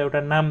दिएर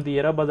एउटा नाम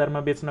दिएर बजारमा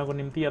बेच्नको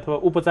निम्ति अथवा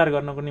उपचार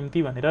गर्नको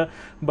निम्ति भनेर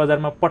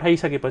बजारमा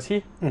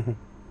पठाइसकेपछि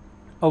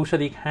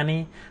औषधि खाने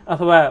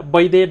अथवा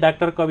वैद्य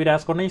डाक्टर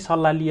कविराजको नै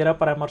सल्लाह लिएर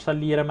परामर्श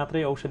लिएर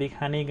मात्रै औषधि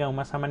खाने,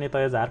 गाउँमा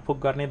सामान्यतया झारफुक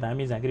गर्ने,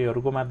 धामी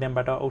झाँक्रीहरूको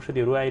माध्यमबाट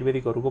औषधिहरू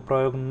आयुर्वेदिकहरूको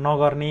प्रयोग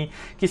नगर्ने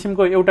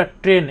किसिमको एउटा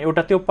ट्रेन्ड,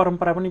 एउटा त्यो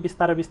परम्परा पनि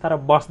बिस्तारै बिस्तारै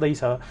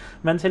बस्दैछ।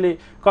 मान्छेले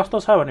कस्तो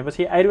छ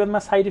भनेपछि आयुर्वेदमा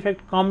साइड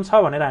इफेक्ट कम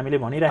छ भनेर हामीले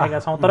भनिरहेका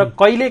छौँ, तर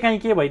कहिलेकाहीँ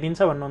के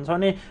भइदिन्छ भन्नुहुन्छ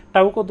भने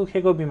टाउको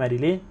दुखेको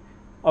बिमारीले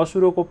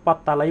असुरोको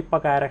पत्तालाई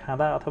पकाएर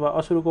खाँदा अथवा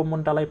असुरोको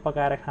मुन्टालाई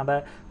पकाएर खाँदा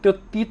त्यो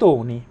तितो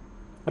हुने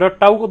र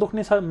टाउको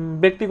दुख्ने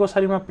व्यक्तिको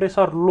शरीरमा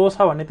प्रेसर लो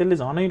छ भने त्यसले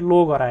झनै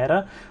लो गराएर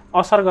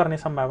असर गर्ने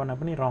सम्भावना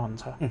पनि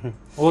रहन्छ।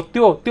 हो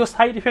त्यो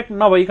साइड इफेक्ट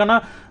नभइकन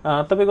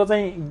तपाईँको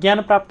चाहिँ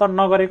ज्ञान प्राप्त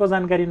नगरेको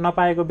जानकारी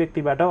नपाएको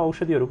व्यक्तिबाट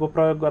औषधिहरूको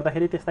प्रयोग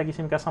गर्दाखेरि त्यस्ता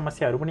किसिमका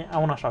समस्याहरू पनि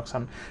आउन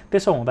सक्छन्।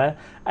 त्यसो हुँदा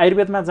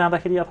आयुर्वेदमा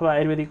जाँदाखेरि अथवा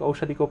आयुर्वेदिक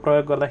औषधिको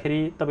प्रयोग गर्दाखेरि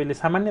तपाईँले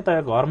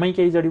सामान्यतया घरमै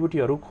केही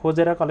जडीबुटीहरू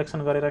खोजेर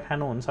कलेक्सन गरेर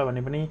खानुहुन्छ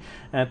भने पनि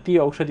ती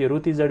औषधिहरू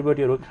ती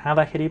जडीबुटीहरू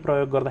खाँदाखेरि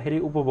प्रयोग गर्दाखेरि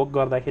उपभोग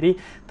गर्दाखेरि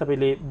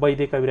तपाईँले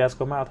वैद्य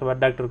कविराजकोमा अथवा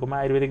डाक्टरकोमा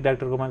आयुर्वेदिक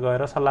डाक्टरकोमा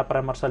गएर सल्लाह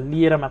परामर्श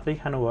लिएर मात्रै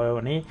खानुभयो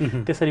भने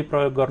त्यसरी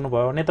प्रयोग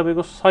गर्नुभयो भने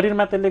तपाईँको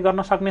शरीरमा त्यसले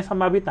गर्न सक्ने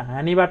सम्भावित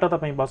हानिबाट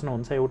तपाईँ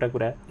बच्नुहुन्छ एउटा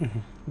कुरा।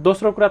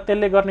 दोस्रो कुरा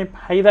त्यसले गर्ने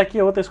फाइदा के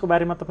हो त्यसको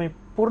बारेमा तपाईँ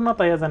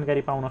पूर्णतया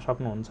जानकारी पाउन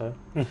सक्नुहुन्छ।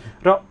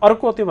 र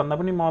अर्को त्योभन्दा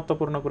पनि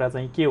महत्त्वपूर्ण कुरा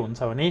चाहिँ के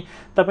हुन्छ भने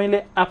तपाईँले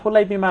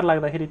आफूलाई बिमार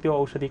लाग्दाखेरि त्यो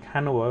औषधि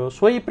खानुभयो,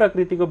 सोही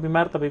प्रकृतिको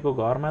बिमार तपाईँको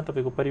घरमा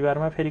तपाईँको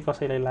परिवारमा फेरि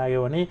कसैलाई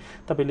लाग्यो भने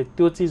तपाईँले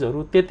त्यो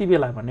चिजहरू त्यति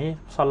बेला भने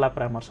सल्लाह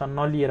परामर्श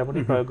नलिएर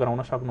पनि प्रयोग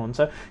गराउन सक्नुहुन्छ।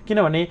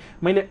 किनभने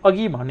मैले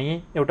अघि भने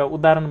एउटा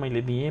उदाहरण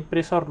मैले दिएँ,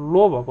 प्रेसर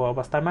लो भएको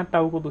अवस्थामा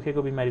टाउको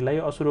दुखेको बिमारीलाई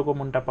असुरोको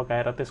मुन्टा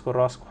पकाएर त्यसको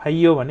रस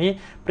खुवाइयो भने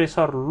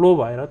प्रेसर लो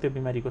भएर त्यो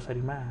बिमारीको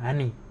शरीरमा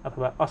हानि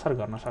अथवा असर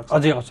गर्न सक्छ,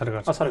 अझै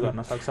असर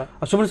गर्न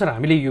सक्छ। सुमन सर,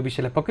 हामीले यो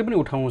विषयलाई पक्कै पनि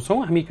उठाउँछौँ।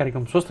 हामी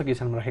कार्यक्रम स्वस्थ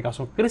किसानमा रहेका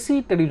छौँ।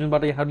 कृषि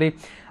टेलिभिजनबाट यहाँहरूले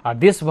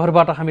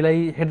देशभरबाट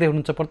हामीलाई हेर्दै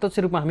हुनुहुन्छ। प्रत्यक्ष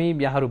रूपमा हामी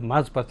यहाँहरू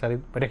माझ प्रचारित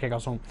भइरहेका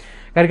छौँ।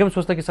 कार्यक्रम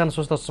स्वस्थ किसान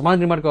स्वस्थ समाज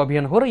निर्माणको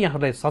अभियान हो र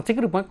यहाँहरूलाई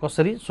साँच्चैकै रूपमा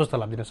कसरी स्वस्थ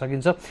लाभ दिन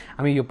सकिन्छ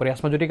हामी यो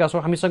प्रयासमा जुटेका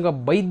छौँ।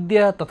 हामीसँग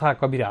वैद्य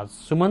तथा कविराज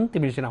सुमन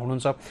तिमिलसिना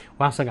हुनुहुन्छ,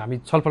 उहाँसँग हामी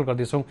छलफल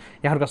गर्दैछौँ।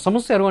 यहाँहरूका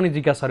समस्याहरू अनि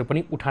जिज्ञासाहरू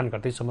पनि उठान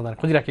गर्दै समाधान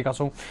खोजिराखेका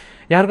छौँ।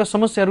 यहाँहरूका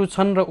समस्याहरू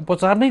छन् र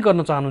उपचार नै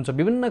गर्न चाहनुहुन्छ,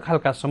 विभिन्न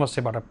खालका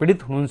समस्याबाट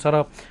पीडित हुनुहुन्छ र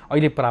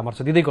अहिले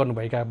परामर्श दिँदै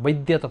गर्नुभएका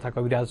वैद्य तथा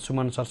कविराज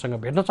सुमन सरसँग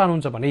भेट्न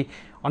चाहनुहुन्छ भने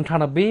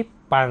 98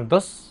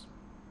 510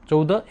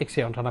 14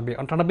 198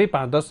 98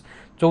 510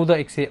 14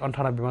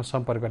 198 मा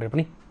सम्पर्क गरेर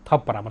पनि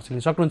थप परामर्श लिन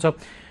सक्नुहुन्छ।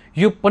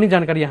 यो पनि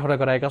जानकारी यहाँबाट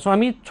गराएका छौँ।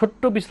 हामी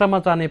छोटो विश्राममा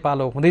जाने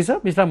पालो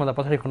हुँदैछ। विश्रामभन्दा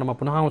पछाडि खण्डमा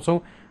पुनः आउँछौँ।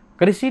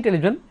 कृषि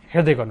टेलिभिजन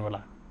हेर्दै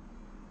गर्नुहोला।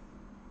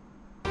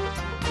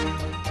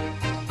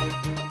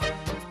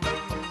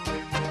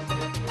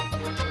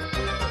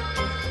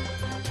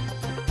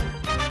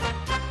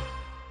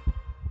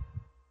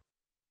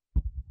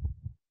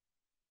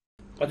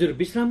 हजुर,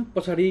 विश्राम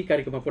पछाडि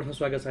कार्यक्रममा पुनः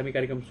स्वागत छ। हामी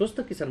कार्यक्रम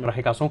स्वस्थ किसानमा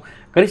रहेका छौँ।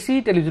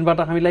 कृषि टेलिभिजनबाट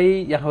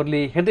हामीलाई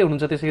यहाँहरूले हेर्दै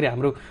हुनुहुन्छ, त्यसै गरी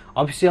हाम्रो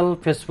अफिसियल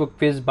फेसबुक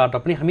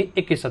पेजबाट पनि हामी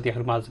एकैसाथ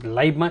यहाँहरूमा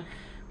लाइभमा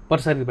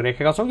प्रसारित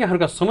भइरहेका छौँ।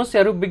 यहाँहरूका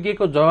समस्याहरू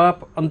विज्ञको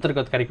जवाब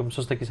अन्तर्गत कार्यक्रम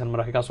स्वस्थ किसानमा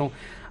रहेका छौँ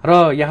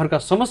र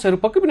यहाँहरूका समस्याहरू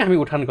पक्कै पनि हामी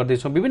उठान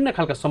गर्दैछौँ। विभिन्न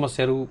खालका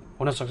समस्याहरू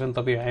हुन सक्छन्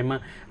तपाईँ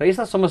र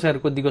यस्ता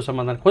समस्याहरूको दिगो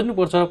समाधान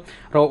खोज्नुपर्छ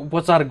र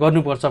उपचार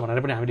गर्नुपर्छ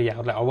भनेर पनि हामीले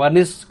यहाँहरूलाई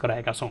अवेरनेस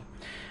गराएका छौँ।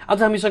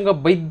 आज हामीसँग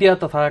वैद्य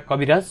तथा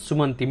कविराज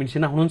सुमन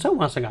तिमिलसिना हुनुहुन्छ,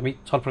 उहाँसँग हामी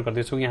छलफल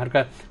गर्दैछौँ।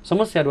 यहाँहरूका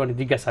समस्याहरू अनि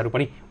जिज्ञासाहरू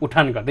पनि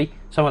उठान गर्दै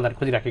समाधान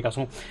खोजिराखेका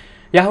छौँ।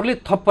 यहाँहरूले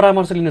थप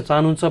परामर्श लिन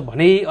चाहनुहुन्छ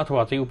भने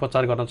अथवा चाहिँ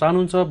उपचार गर्न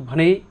चाहनुहुन्छ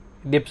भने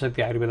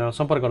देवशक्ति आयुर्वेदमा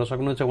सम्पर्क गर्न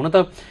सक्नुहुन्छ। हुन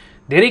त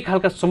धेरै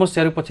खालका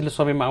समस्याहरू पछिल्लो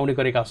समयमा आउने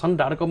गरेका छन्।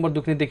 ढाड कम्मर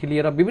दुख्नेदेखि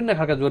लिएर विभिन्न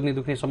खालका जोर्नी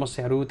दुख्ने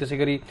समस्याहरू, त्यसै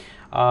गरी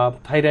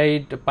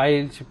थाइराइड,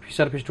 पाइल्स,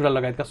 फिसर फिस्टुला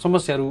लगायतका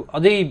समस्याहरू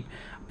अझै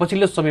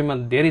पछिल्लो समयमा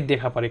धेरै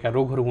देखा परेका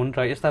रोगहरू हुन्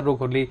र यस्ता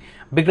रोगहरूले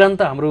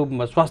विक्रान्त हाम्रो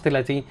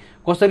स्वास्थ्यलाई चाहिँ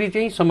कसरी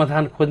चाहिँ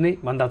समाधान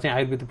खोज्ने भन्दा चाहिँ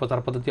आयुर्वेद उपचार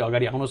पद्धति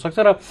अगाडि आउन सक्छ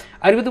र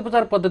आयुर्वेद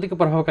उपचार पद्धतिको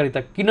प्रभावकारिता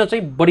किन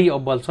चाहिँ बढी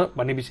अब्बल छ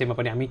भन्ने विषयमा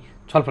पनि हामी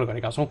छलफल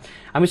गरेका छौँ।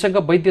 हामीसँग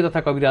वैद्य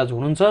तथा कविराज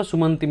हुनुहुन्छ,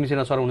 सुमन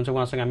तिमिलसिना सर हुनुहुन्छ,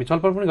 उहाँसँग हामी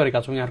छलफल पनि गरेका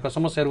छौँ। यहाँहरूका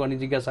समस्याहरू अनि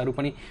जिज्ञासाहरू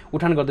पनि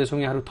उठान गर्दैछौँ।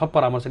 यहाँहरू थप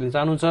परामर्श लिन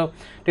चाहनुहुन्छ,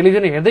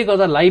 टेलिभिजन हेर्दै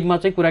गर्दा लाइभमा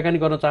चाहिँ कुराकानी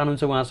गर्न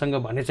चाहनुहुन्छ उहाँसँग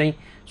भने चाहिँ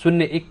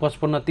 01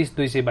 55 30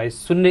 222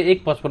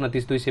 01 55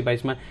 30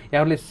 222 मा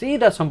यहाँहरूले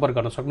सिधा सम्पर्क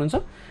गर्न सक्नुहुन्छ।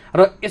 र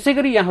यसै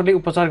गरी यहाँहरूले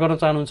उपचार गर्न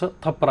चाहनुहुन्छ,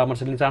 थप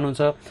परामर्श लिन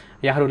चाहनुहुन्छ,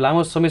 यहाँहरू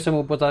लामो समयसम्म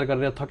उपचार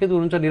गरेर थकित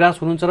हुनुहुन्छ, निराश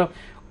हुनुहुन्छ र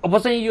अब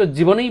चाहिँ यो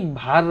जीवनै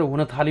भार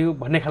हुन थाल्यो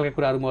भन्ने खालका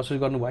कुराहरू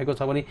महसुस गर्नुभएको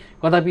छ भने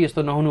कदापि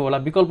यस्तो नहुनु होला।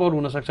 विकल्पहरू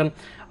हुन सक्छन्।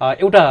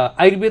 एउटा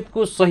आयुर्वेदको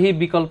सही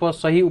विकल्प,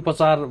 सही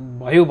उपचार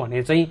भयो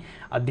भने चाहिँ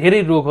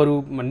धेरै रोगहरू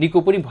निको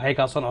पनि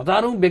भएका छन्।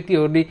 हजारौँ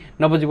व्यक्तिहरूले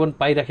नवजीवन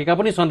पाइराखेका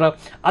पनि छन् र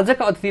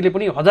आजका अतिथिले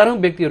पनि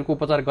हजारौँ व्यक्तिहरूको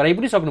उपचार गराइ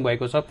पनि सक्नु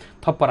भएको छ।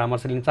 थप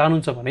परामर्श लिन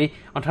चाहनुहुन्छ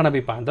भने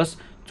 98 510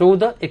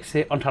 14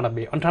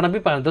 198 98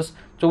 510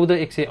 14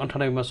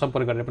 198 मा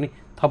सम्पर्क गरेर पनि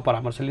थप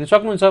परामर्श लिन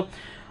सक्नुहुन्छ।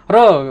 र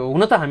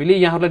हुन त हामीले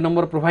यहाँहरूलाई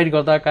नम्बर प्रोभाइड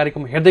गर्दा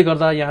कार्यक्रम हेर्दै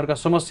गर्दा यहाँहरूका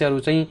समस्याहरू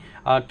चाहिँ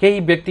केही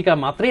व्यक्तिका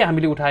मात्रै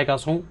हामीले उठाएका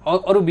छौँ,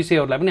 अरू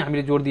विषयहरूलाई पनि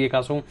हामीले जोड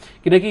दिएका छौँ।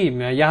 किनकि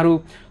यहाँहरू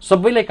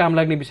सबैलाई काम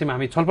लाग्ने विषयमा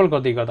हामी छलफल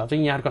गर्दै गर्दा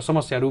चाहिँ यहाँहरूका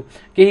समस्याहरू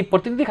केही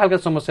प्रतिनिधि खालका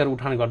समस्याहरू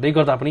उठान गर्दै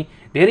गर्दा पनि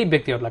धेरै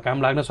व्यक्तिहरूलाई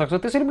काम लाग्न सक्छ।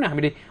 त्यसैले पनि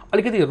हामीले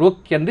अलिकति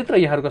रोग केन्द्रित र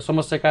यहाँहरूका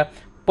समस्याका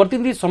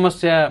प्रतिनिधि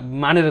समस्या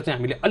मानेर चाहिँ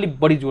हामीले अलिक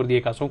बढी जोड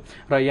दिएका छौँ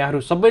र यहाँहरू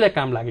सबैलाई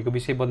काम लागेको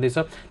विषय बन्दैछ।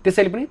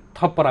 त्यसैले पनि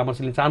थप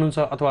परामर्श लिन चाहनुहुन्छ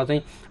अथवा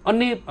चाहिँ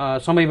अन्य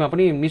समयमा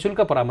पनि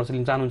निःशुल्क परामर्श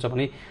लिन चाहनुहुन्छ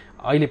भने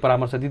अहिले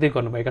परामर्श दिँदै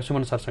गर्नुभएका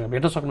सुमन सरसँग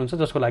भेट्न सक्नुहुन्छ,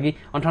 जसको लागि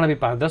 98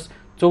 510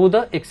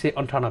 14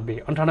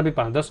 198 98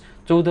 510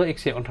 14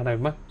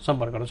 198 मा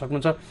सम्पर्क गर्न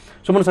सक्नुहुन्छ।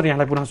 सुमन सर,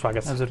 यहाँलाई पुनः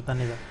स्वागत छ। हजुर,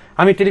 धन्यवाद।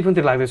 हामी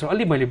टेलिफोनतिर लाग्दैछौँ।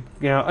 मैले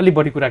अलि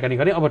बढी कुराकानी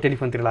गरेँ, अब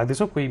टेलिफोनतिर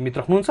लाग्दैछौँ। कोही मित्र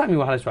हुनुहुन्छ, हामी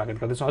उहाँलाई स्वागत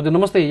गर्दैछौँ। हजुर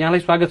नमस्ते, यहाँलाई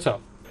स्वागत छ।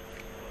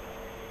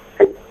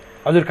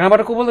 हजुर,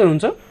 कहाँबाट को बोल्दै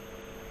हुनुहुन्छ?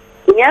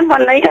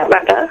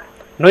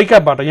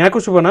 नैकाबाट। यहाँको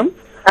शुभ नाम?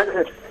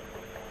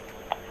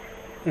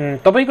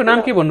 तपाईँको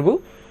नाम के भन्नुभयो?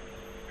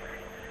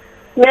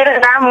 मेरो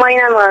नाम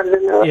मैया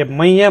महर्जन हो। ए,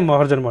 मैया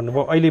महर्जन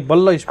भन्नुभयो। अहिले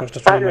बल्ल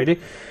स्पष्ट सुने मैले।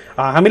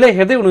 हामीलाई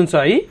हेर्दै हुनुहुन्छ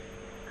है?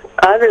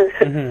 हजुर।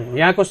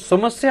 यहाँको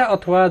समस्या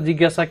अथवा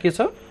जिज्ञासा के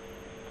छ?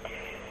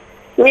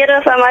 मेरो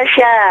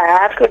समस्या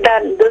हात खुट्टा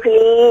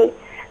दुख्ने,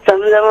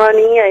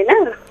 झमझमाउने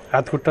हैन?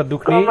 हात खुट्टा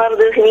दुख्ने, कमर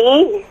दुख्ने,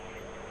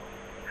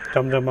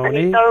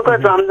 झमझमाउने, टाउको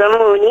झमझम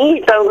हुने,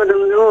 टाउको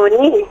दुमजुम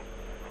हुने,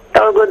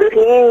 टाउको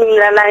दुख्ने,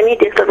 निद्रा लाग्ने,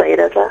 त्यस्तो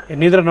भइरहेछ।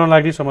 निद्रा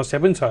नलाग्ने समस्या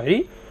पनि छ है?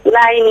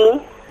 लाग्ने।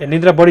 ए,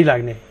 निद्रा बढी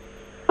लाग्ने।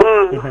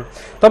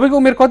 तपाईँको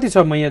उमेर कति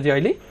छ मैयाजी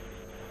अहिले?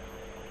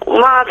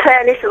 म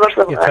 46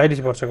 वर्षको। 46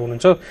 वर्षको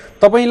हुनुहुन्छ।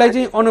 तपाईँलाई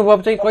चाहिँ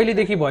अनुभव चाहिँ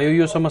कहिलेदेखि भयो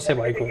यो समस्या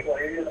भएको?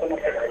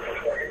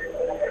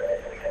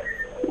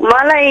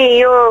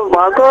 मलाई यो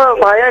भएको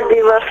भयो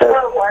 2 वर्ष।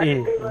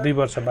 ए, 2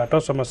 वर्षबाट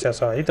समस्या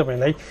छ है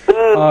तपाईँलाई?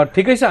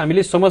 ठिकै छ,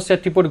 हामीले समस्या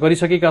टिपोट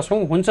गरिसकेका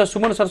छौँ। हुन्छ,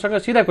 सुमन सरसँग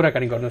सिधा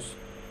कुराकानी गर्नुहोस्।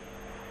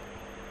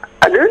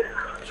 हजुर,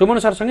 सुमन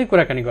सरसँगै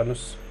कुराकानी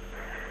गर्नुहोस्।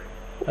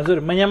 हजुर,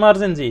 मैया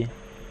महर्जनजी।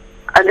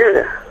 हजुर।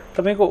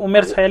 तपाईँको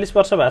उमेर 46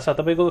 वर्ष भएको छ।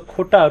 तपाईँको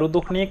खुट्टाहरू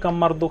दुख्ने,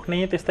 कम्मर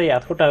दुख्ने, त्यस्तै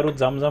हात खुट्टाहरू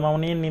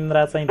झमझमाउने,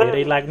 निन्द्रा चाहिँ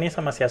धेरै लाग्ने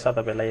समस्या छ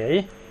तपाईँलाई है?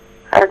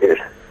 हजुर।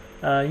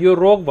 यो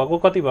रोग भएको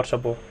कति वर्ष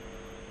भयो?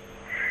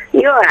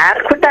 यो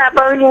हात खुट्टा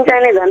पौलिन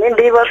चाहिने झन्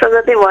 2 वर्ष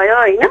जति भयो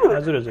होइन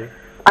हजुर हजुर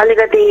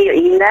अलिकति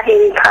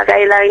हिँड्दाखेरि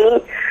थकाइ लाग्ने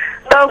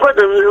टाउको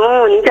झुमझुम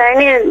हुने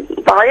चाहिने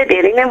भयो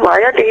धेरै नै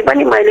भयो त्यही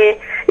पनि मैले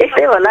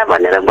यस्तै होला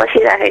भनेर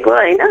बसिराखेको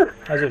होइन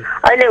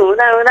अहिले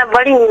हुँदा हुँदा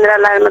बढी निद्रा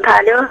लाग्न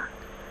थाल्यो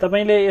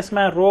तपाईले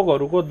यसमा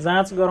रोगहरूको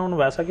जाँच गराउनु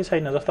भएको छ कि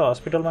छैन जस्तो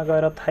हस्पिटलमा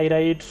गएर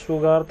थाइराइड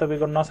सुगर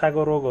तपाईको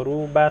नसाको रोगहरू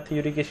बाथ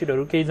युरिक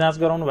एसिडहरू केही जाँच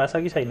गराउनु भएको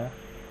छ कि छैन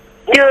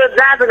त्यो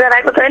जाँच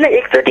गराएको छैन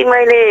एकचोटि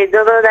मैले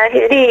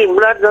जोगाउँदाखेरि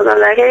ब्लड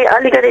जोगाउँदाखेरि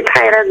अलिकति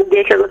थाइराइड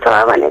देखेको छ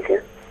भनेको थियो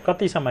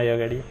कति समय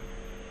अगाडि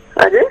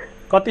हजुर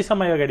कति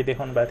समय अगाडि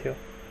देखाउनु भएको थियो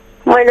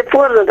मैले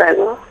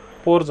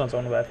पोहोर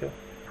जचाउनु भएको थियो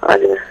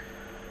हजुर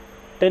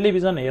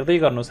टेलिभिजन हेर्दै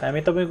गर्नुहोस्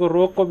हामी तपाईको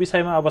रोगको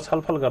विषयमा अब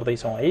छलफल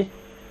गर्दैछौँ है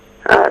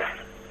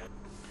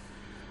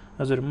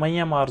हजुर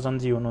मैया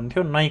महर्जनजी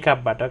हुनुहुन्थ्यो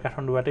नैकापबाट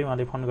काठमाडौँबाटै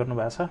उहाँले फोन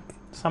गर्नुभएको छ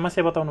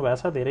समस्या बताउनु भएको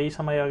छ धेरै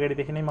समय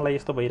अगाडिदेखि नै मलाई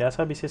यस्तो भइरहेछ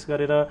विशेष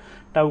गरेर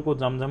टाउको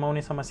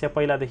झमझमाउने समस्या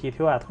पहिलादेखि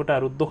थियो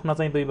हातखुट्टाहरू दुख्न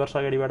चाहिँ 2 वर्ष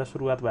अगाडिबाट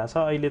सुरुवात भएको छ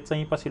अहिले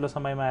चाहिँ पछिल्लो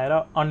समयमा आएर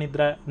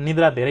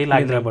निद्रा धेरै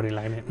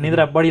लाग्ने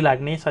निद्रा बढी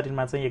लाग्ने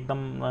शरीरमा चाहिँ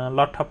एकदम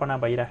लट्ठपना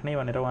भइराख्ने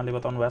भनेर उहाँले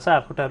बताउनु भएको छ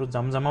हातखुट्टाहरू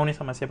झमझमाउने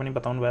समस्या पनि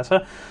बताउनु भएको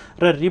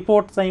छ र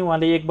रिपोर्ट चाहिँ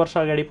उहाँले 1 वर्ष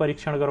अगाडि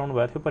परीक्षण गराउनु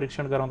भएको थियो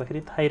परीक्षण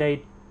गराउँदाखेरि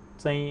थाइराइड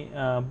चाहिँ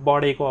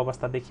बढेको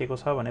अवस्था देखिएको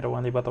छ भनेर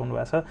उहाँले बताउनु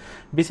भएको छ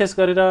विशेष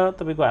गरेर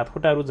तपाईको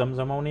हातखुट्टाहरू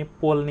झमझमाउने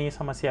पोल्ने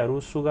समस्याहरू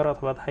सुगर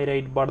अथवा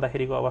थाइराइड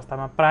बढ्दाखेरिको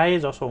अवस्थामा प्राय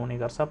जसो हुने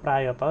गर्छ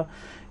प्रायः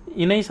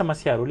यिनै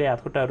समस्याहरूले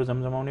हातखुट्टाहरू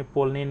झमझमाउने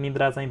पोल्ने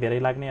निद्रा चाहिँ धेरै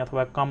लाग्ने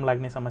अथवा कम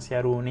लाग्ने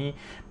समस्याहरू हुने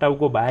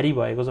टाउको भारी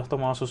भएको जस्तो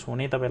महसुस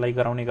हुने तपाईलाई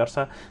गराउने गर्छ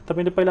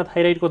तपाईले पहिला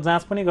थाइराइडको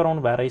जाँच पनि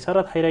गराउनु भएको रहेछ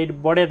र थाइराइड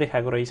बढ्या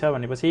देखाएको रहेछ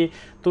भनेपछि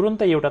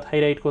तुरुन्तै एउटा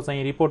थाइराइडको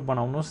चाहिँ रिपोर्ट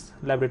बनाउनुस्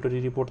ल्याबोरेटरी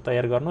रिपोर्ट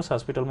तयार गर्नुस्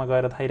हस्पिटलमा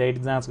गएर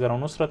थाइराइड जाँच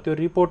गराउनुस् र त्यो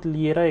रिपोर्ट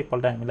लिएर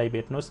एकपल्ट हामीलाई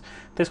भेट्नुस्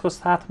त्यसको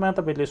साथमा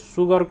तपाईले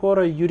सुगरको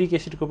र युरिक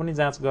एसिडको पनि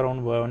जाँच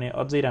गराउनु भयो भने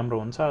अझै राम्रो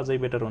हुन्छ अझै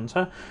बेटर हुन्छ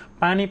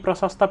पानी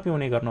प्रशस्त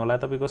पिउने गर्नु होला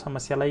तपाईको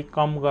समस्यालाई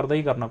कम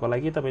गर्दै गर्नको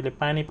लागि तपाईले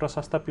पानी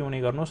प्रशस्त पिउने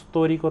गर्नुस्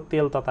तोरीको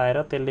तेल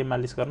तताएर तेलले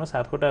मालिस गर्नुस्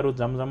हातखुट्टाहरू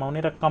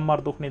झमझमाउने र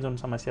कम्मर दुख्ने जुन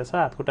समस्या छ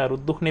हातखुट्टाहरू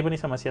दुख्ने पनि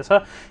समस्या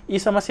छ यी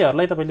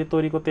समस्याहरूलाई तपाईले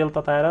तोरीको तेल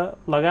तताएर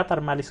लगातार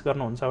मालिस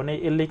गर्नुहुन्छ भने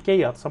यसले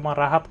केही हदसम्म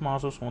राहत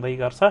महसुस हुँदै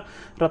गर्छ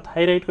र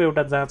थाइराइडको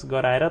एउटा जाँच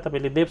गराएर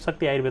तपाईले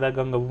देवशक्ति आयुर्वेदा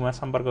गङ्गबुमा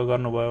सम्पर्क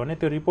गर्नुभयो भने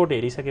त्यो रिपोर्ट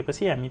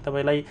हेरिसकेपछि हामी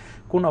तपाईलाई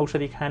कुन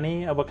औषधि खाने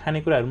अब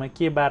खानेकुराहरूमा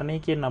के बार्ने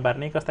के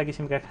नबार्ने कस्ता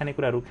किसिमका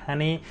खानेकुराहरू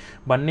खाने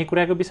भन्ने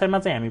कुराको विषयमा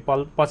चाहिँ हामी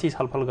पछि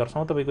छलफल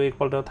गर्छौँ तपाईको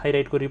एकपल्ट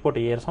थाइराइडको रिपोर्ट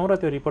हेर्छौँ र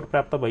त्यो रिपोर्ट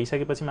प्राप्त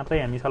भइसकेपछि मात्रै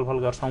हामी छलफल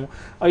गर्छौँ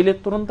अहिले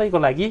तुरुन्तैको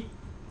लागि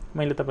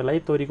मैले तपाईलाई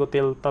तोरीको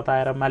तेल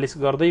तताएर मालिस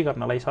गर्दै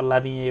गर्नलाई सल्लाह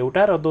दिएँ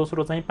एउटा र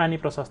दोस्रो चाहिँ पानी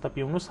प्रशस्त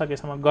पिउनुस्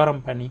सकेसम्म गरम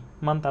पानी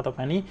मनतातो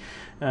पानी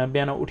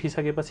बिहान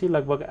उठिसकेपछि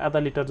लगभग आधा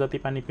लिटर जति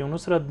पानी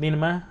पिउनुस् र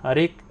दिनमा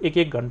हरेक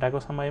 1-1 घण्टाको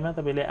समयमा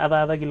तपाईले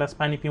आधा गिलास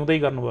पानी पिउँदै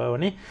गर्नुभयो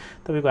भने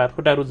तपाईको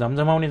हातखुट्टाहरू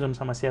झमझमाउने जुन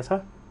समस्या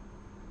छ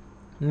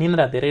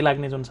निन्द्रा धेरै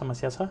लाग्ने जुन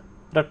समस्या छ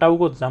र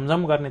टाउको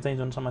झमझम गर्ने चाहिँ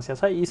जुन समस्या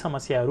छ यी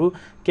समस्याहरू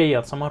केही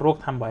हदसम्म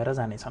रोकथाम भएर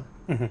जानेछन्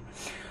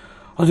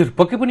हजुर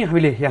पक्कै पनि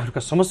हामीले यहाँहरूका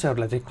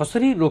समस्याहरूलाई चाहिँ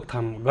कसरी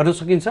रोकथाम गर्न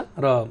सकिन्छ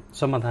र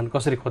समाधान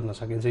कसरी खोज्न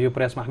सकिन्छ यो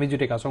प्रयासमा हामी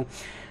जुटेका छौँ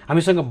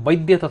हामीसँग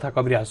वैद्य तथा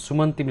कविराज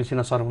सुमन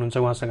तिमलसिना सर हुनुहुन्छ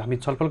उहाँसँग हामी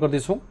छलफल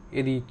गर्दैछौँ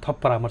यदि थप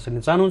परामर्श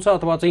लिन चाहनुहुन्छ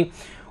अथवा चाहिँ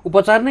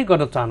उपचार नै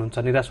गर्न चाहनुहुन्छ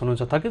निराश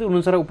हुनुहुन्छ थकित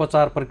हुनुहुन्छ र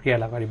उपचार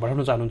प्रक्रियालाई अगाडि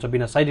बढाउन चाहनुहुन्छ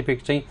बिना साइड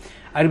इफेक्ट चाहिँ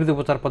आयुर्वेदिक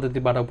उपचार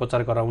पद्धतिबाट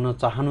उपचार गराउन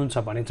चाहनुहुन्छ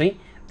भने चाहिँ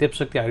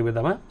देवशक्ति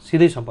आयुर्वेदामा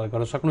सिधै सम्पर्क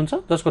गर्न सक्नुहुन्छ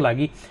जसको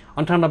लागि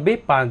 98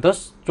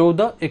 510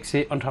 14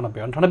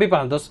 198 98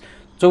 510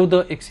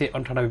 14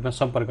 198 मा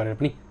सम्पर्क गरेर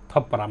पनि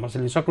थप परामर्श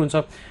लिन सक्नुहुन्छ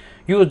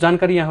यो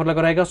जानकारी यहाँहरूलाई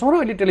गराएका छौँ र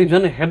अहिले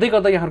टेलिभिजन हेर्दै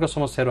गर्दा यहाँहरूका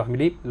समस्याहरू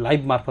हामीले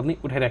लाइभ मार्फत नै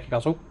उठाइराखेका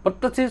छौँ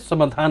प्रत्यक्ष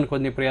समाधान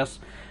खोज्ने प्रयास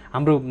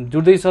हाम्रो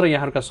जुट्दैछ र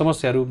यहाँहरूका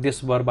समस्याहरू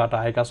देशभरबाट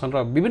आएका छन्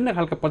र विभिन्न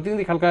खालका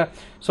प्रतिनिधि खालका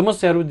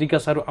समस्याहरू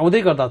जिज्ञासाहरू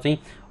आउँदै गर्दा चाहिँ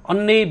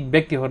अन्य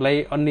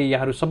व्यक्तिहरूलाई अन्य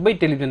यहाँहरू सबै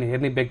टेलिभिजन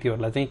हेर्ने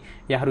व्यक्तिहरूलाई चाहिँ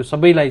यहाँहरू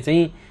सबैलाई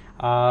चाहिँ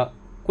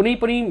कुनै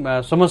पनि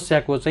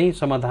समस्याको चाहिँ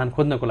समाधान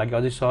खोज्नको लागि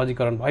अझै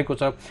सहजीकरण भएको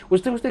छ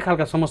उस्तै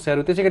खालका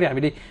समस्याहरू त्यसैगरी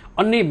हामीले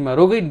अन्य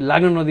रोगै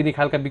लाग्न नदिने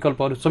खालका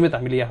विकल्पहरू समेत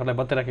हामीले यहाँहरूलाई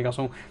बताइराखेका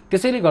छौँ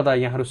त्यसैले गर्दा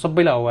यहाँहरू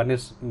सबैलाई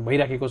अवेरनेस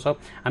भइराखेको छ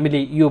हामीले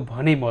यो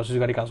भने महसुस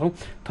गरेका छौँ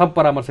थप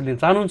परामर्श लिन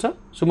चाहनुहुन्छ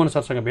सुमन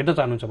सरसँग भेट्न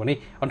चाहनुहुन्छ भने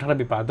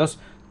 98 510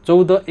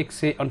 14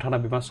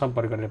 198 मा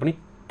सम्पर्क गरेर पनि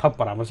थप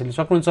परामर्श लिन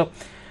सक्नुहुन्छ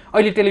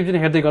अहिले टेलिभिजन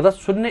हेर्दै गर्दा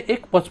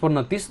 01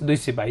 55 30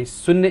 222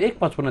 01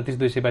 55 30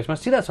 222 मा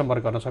सिधा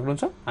सम्पर्क गर्न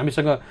सक्नुहुन्छ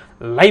हामीसँग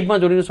लाइभमा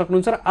जोडिन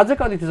सक्नुहुन्छ र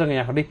आजका अतिथिसँग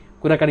यहाँहरूले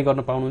कुराकानी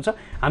गर्न पाउनुहुन्छ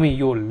हामी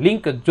यो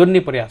लिङ्क जोड्ने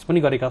प्रयास पनि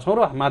गरेका छौँ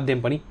र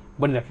माध्यम पनि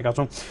बनिराखेका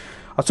छौँ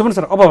सुमन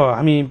सर अब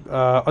हामी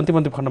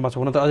अन्तिम खण्डमा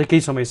छौँ न त अझै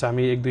केही समय छ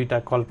हामी 1-2टा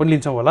कल पनि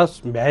लिन्छौँ होला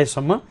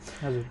भ्याएसम्म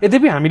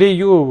यद्यपि हामीले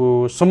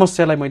यो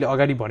समस्यालाई मैले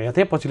अगाडि भनेको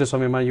थिएँ पछिल्लो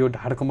समयमा यो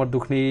ढाड कमर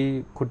दुख्ने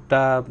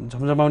खुट्टा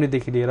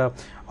झमझमाउनेदेखि लिएर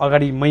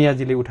अगाडि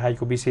मैयाजीले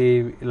उठाएको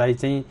विषयलाई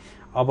चाहिँ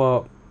अब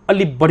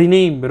अलि बढी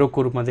नै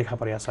रोगको रूपमा देखा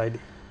परेको छ अहिले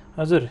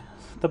हजुर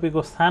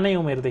तपाईको सानै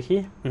उमेरदेखि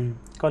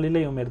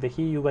कलिलै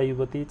उमेरदेखि युवा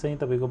युवती चाहिँ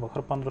तपाईको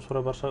भर्खर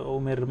 15-16 वर्ष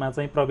उमेरमा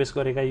चाहिँ प्रवेश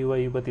गरेका युवा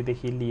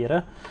युवतीदेखि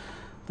लिएर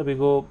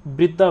तपाईँको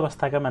वृद्ध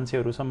अवस्थाका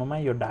मान्छेहरूसम्ममा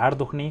यो ढाड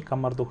दुख्ने,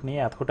 कम्मर दुख्ने,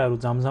 हातखुट्टाहरू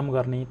झमझम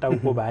गर्ने,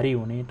 टाउको भारी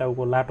हुने,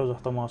 टाउको लाटो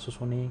जस्तो महसुस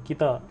हुने, कि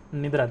त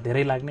निद्रा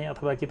धेरै लाग्ने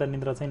अथवा कि त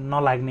निद्रा चाहिँ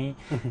नलाग्ने,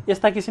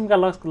 यस्ता किसिमका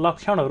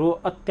लक्षणहरू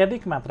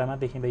अत्याधिक मात्रामा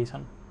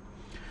देखिँदैछन्।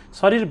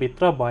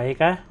 शरीरभित्र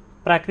भएका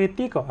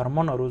प्राकृतिक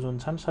हर्मोनहरू जुन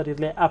छन्,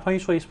 शरीरले आफै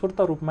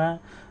स्वस्फूर्त रूपमा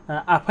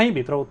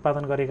आफैभित्र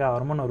उत्पादन गरेका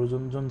हर्मोनहरू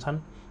जुन छन्,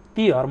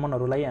 ती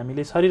हर्मोनहरूलाई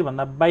हामीले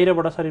शरीरभन्दा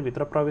बाहिरबाट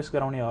शरीरभित्र प्रवेश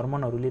गराउने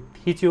हर्मोनहरूले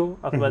थिच्यो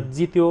अथवा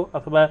जित्यो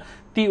अथवा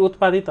ती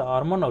उत्पादित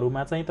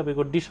हर्मोनहरूमा चाहिँ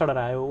तपाईँको डिसअर्डर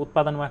आयो,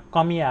 उत्पादनमा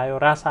कमी आयो,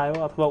 ह्रास आयो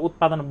अथवा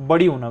उत्पादन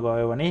बढी हुन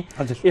गयो भने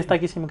यस्ता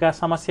किसिमका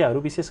समस्याहरू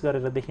विशेष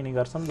गरेर देखिने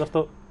गर्छन्।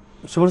 जस्तो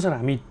सुमन सर,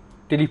 हामी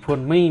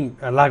टेलिफोनमै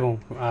लागौँ,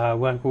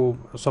 उहाँको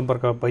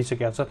सम्पर्क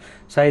भइसकेको छ,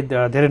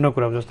 सायद धेरै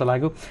नकुराउ जस्तो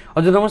लाग्यो।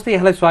 हजुर नमस्ते,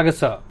 यहाँलाई स्वागत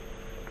छ।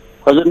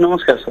 हजुर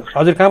नमस्कार सर।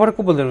 हजुर कहाँबाट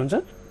को बोल्दै हुनुहुन्छ?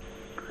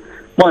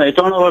 म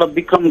हेटौँडाबाट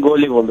विक्रम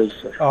गोली बोल्दैछु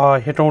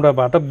सर।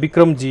 हेटौँडाबाट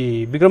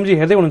विक्रमजी। विक्रमजी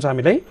हेर्दै हुनुहुन्छ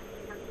हामीलाई?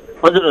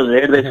 हजुर हजुर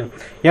हेर्दैछु।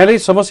 यहाँले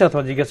समस्या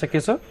अथवा जिज्ञासा के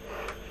छ?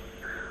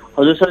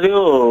 हजुर सर,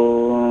 यो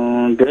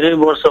धेरै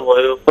वर्ष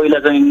भयो, पहिला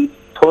चाहिँ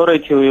थोरै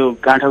थियो यो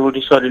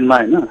गाँठागुठी शरीरमा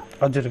होइन।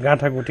 हजुर,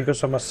 गाँठागुठीको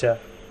समस्या।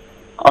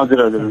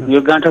 हजुर हजुर,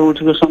 यो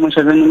गाँठागुठीको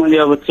समस्या चाहिँ मैले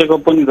अब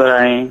चेकअप पनि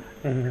गराएँ,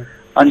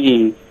 अनि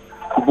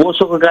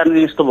बोसोको कारण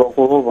यस्तो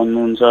भएको हो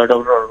भन्नुहुन्छ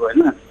डक्टरहरू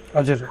होइन।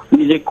 हजुर,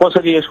 अनि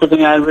कसरी यसको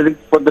चाहिँ आयुर्वेदिक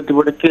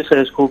पद्धतिबाट के छ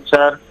यसको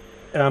उपचार?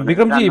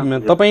 विक्रमजी,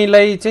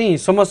 तपाईँलाई चाहिँ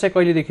समस्या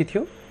कहिलेदेखि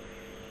थियो?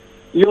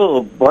 यो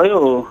भयो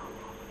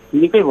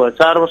निकै भयो,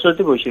 4 वर्ष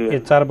जति भइसक्यो।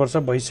 4 वर्ष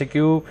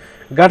भइसक्यो।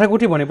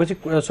 गाँठागुठी भनेपछि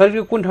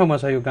शरीरको कुन ठाउँमा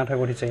छ यो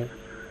गाँठागुठी चाहिँ?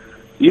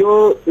 यो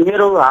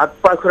मेरो हात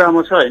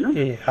पाखुरामा छ होइन।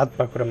 ए, हात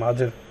पाखुरामा।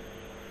 हजुर।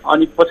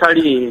 अनि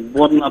पछाडि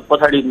बोनमा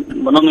पछाडि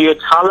भनौँ न यो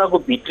छालाको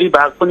भित्री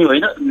भाग पनि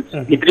होइन,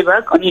 भित्री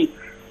भाग, अनि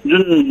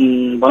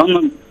जुन भनौँ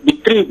न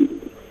भित्री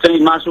चाहिँ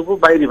मासुको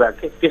बाहिरी भाग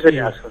के त्यसरी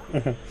आएको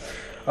छ।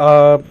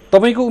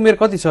 तपाईँको उमेर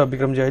कति छ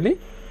विक्रमजी अहिले?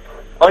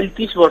 अहिले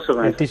 30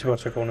 वर्षको। 30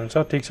 वर्षको हुनुहुन्छ,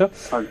 ठिक छ।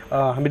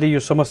 हामीले यो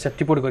समस्या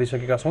टिपोट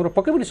गरिसकेका छौँ र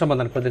पक्कै पनि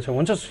समाधान खोज्दैछौँ।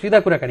 हुन्छ, सिधा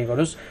कुराकानी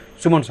गर्नुहोस्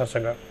सुमन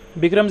सरसँग।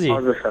 विक्रमजी।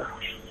 हजुर सर।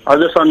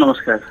 हजुर सर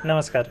नमस्कार।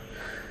 नमस्कार।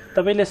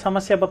 तपाईँले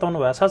समस्या बताउनु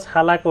भएको छ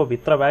छालाको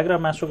भित्र भाग र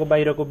मासुको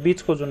बाहिरको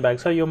बिचको जुन भाग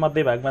छ, यो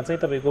मध्य भागमा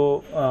चाहिँ तपाईँको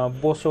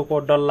बोसोको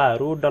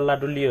डल्लाहरू,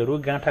 डल्लाडुल्लीहरू,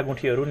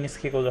 गाँठागुठीहरू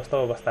निस्केको जस्तो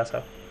अवस्था छ।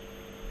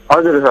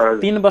 हजुर सर।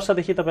 3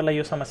 वर्षदेखि तपाईँलाई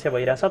यो समस्या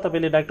भइरहेछ।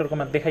 तपाईँले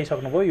डाक्टरकोमा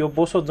देखाइसक्नुभयो, यो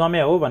बोसो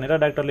जम्या हो भनेर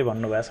डाक्टरले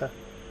भन्नुभएको छ।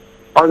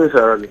 हजुर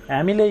सर।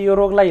 हामीले यो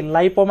रोगलाई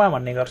लाइपोमा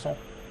भन्ने गर्छौँ।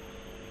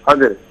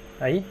 हजुर।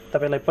 है,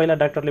 तपाईँलाई पहिला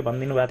डाक्टरले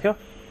भनिदिनु भएको थियो?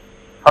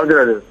 हजुर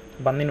हजुर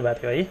भनिदिनु भएको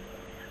थियो है।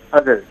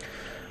 हजुर।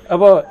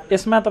 अब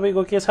यसमा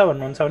तपाईँको के छ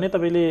भन्नुहुन्छ भने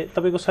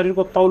तपाईँको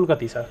शरीरको तौल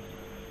कति छ?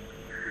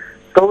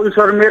 तौल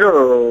सर मेरो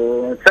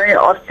चाहिँ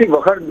 80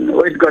 भर्खर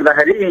वेट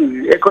गर्दाखेरि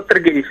 71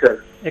 केजी सर।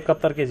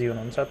 71 केजी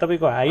हुनुहुन्छ।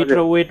 तपाईँको हाइट र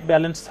वेट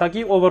ब्यालेन्स छ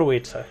कि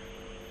ओभरवेट छ?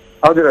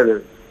 हजुर हजुर।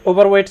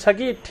 ओभरवेट छ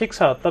कि ठिक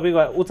छ?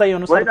 तपाईँको उचाइ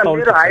अनुसार तौल?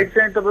 मेरो हाइट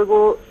चाहिँ तपाईँको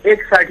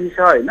 160 छ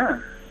होइन।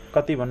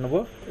 कति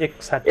भन्नुभयो?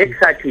 160।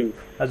 160।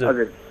 हजुर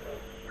हजुर।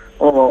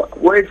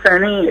 वेट चाहिँ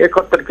नि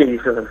 71 केजी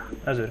सर।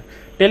 हजुर।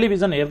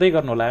 टेलिभिजन हेर्दै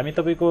गर्नु होला, हामी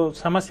तपाईँको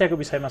समस्याको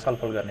विषयमा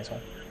छलफल गर्नेछौँ।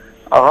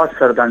 हस्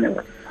सर,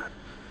 धन्यवाद।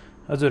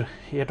 हजुर,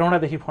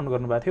 हेटौँडादेखि फोन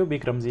गर्नुभएको थियो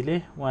विक्रमजीले।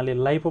 उहाँले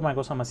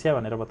लाइपोमाको समस्या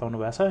भनेर बताउनु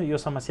भएको छ। यो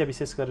समस्या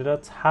विशेष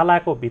गरेर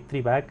छालाको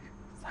भित्री भाग,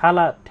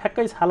 छाला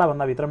ठ्याक्कै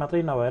छालाभन्दा भित्र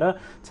मात्रै नभएर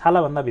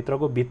छालाभन्दा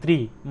भित्रको भित्री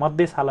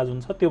मध्य छाला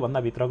जुन छ त्योभन्दा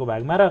भित्रको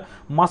भागमा र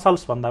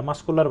मसल्सभन्दा,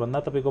 मस्कुलरभन्दा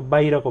तपाईँको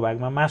बाहिरको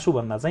भागमा,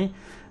 मासुभन्दा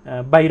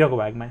चाहिँ बाहिरको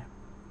भागमा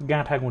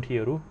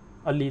गाँठागुठीहरू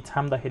अलि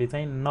छाम्दाखेरि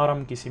चाहिँ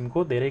नरम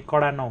किसिमको, धेरै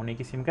कडा नहुने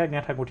किसिमका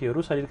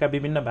गाँठागुठीहरू शरीरका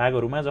विभिन्न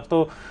भागहरूमा, जस्तो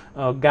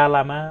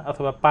गालामा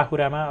अथवा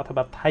पाखुरामा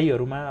अथवा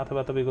थाइहरूमा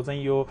अथवा तपाईँको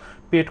चाहिँ यो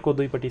पेटको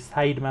दुईपट्टि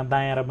साइडमा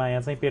दायाँ र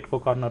बायाँ चाहिँ पेटको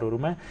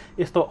कर्नरहरूमा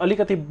यस्तो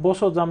अलिकति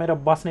बोसो जमेर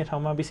बस्ने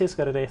ठाउँमा विशेष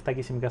गरेर यस्ता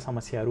किसिमका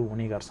समस्याहरू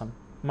हुने गर्छन्।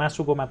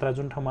 मासुको मात्रा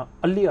जुन ठाउँमा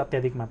अलि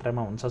अत्याधिक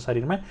मात्रामा हुन्छ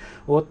शरीरमा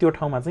हो त्यो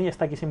ठाउँमा चाहिँ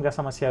यस्ता किसिमका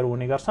समस्याहरू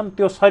हुने गर्छन्।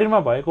 त्यो शरीरमा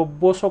भएको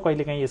बोसो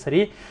कहिलेकाहीँ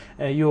यसरी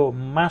यो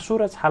मासु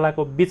र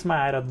छालाको बिचमा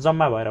आएर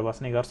जम्मा भएर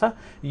बस्ने गर्छ।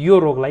 यो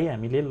रोगलाई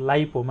हामीले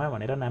लाइपोमा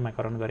भनेर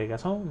नामाकरण गरेका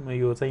छौँ।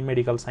 यो चाहिँ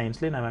मेडिकल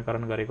साइन्सले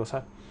नामाकरण गरेको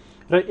छ।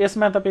 र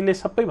यसमा तपाईँले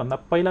सबैभन्दा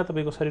पहिला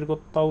तपाईँको शरीरको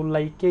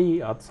तौललाई केही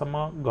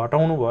हदसम्म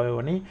घटाउनु भयो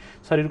भने,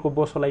 शरीरको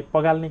बोसोलाई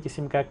पगाल्ने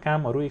किसिमका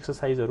कामहरू,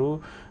 एक्सर्साइजहरू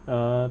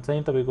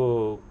चाहिँ तपाईँको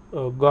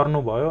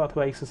गर्नुभयो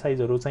अथवा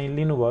एक्सर्साइजहरू चाहिँ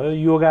लिनुभयो,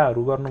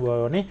 योगाहरू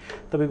गर्नुभयो भने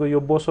तपाईँको यो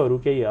बोसोहरू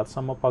केही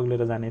हदसम्म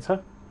पग्लेर जानेछ।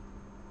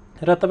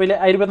 र तपाईँले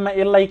आयुर्वेदमा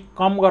यसलाई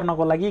कम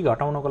गर्नको लागि,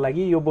 घटाउनको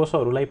लागि, यो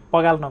बोसोहरूलाई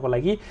पगाल्नको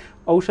लागि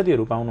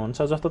औषधिहरू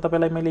पाउनुहुन्छ। जस्तो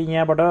तपाईँलाई मैले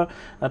यहाँबाट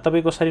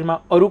तपाईँको शरीरमा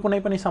अरू कुनै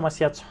पनि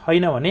समस्या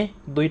छैन भने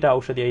 2टा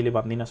औषधि अहिले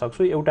भनिदिन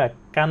सक्छु। एउटा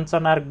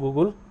काञ्चनार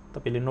गुगुल,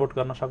 तपाईँले नोट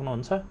गर्न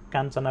सक्नुहुन्छ,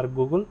 काञ्चनार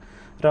गुगुल,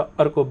 र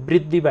अर्को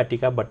वृद्धि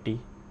बाटिका बट्टी।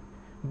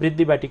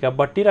 वृद्धि बाटिका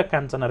बट्टी र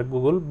काञ्चना र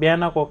गुगुल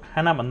बिहानको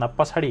खानाभन्दा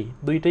पछाडि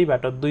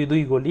दुईटैबाट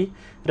 2-2 गोली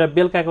र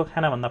बेलुकाको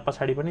खानाभन्दा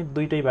पछाडि पनि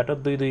दुईटैबाट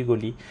 2-2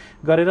 गोली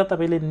गरेर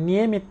तपाईँले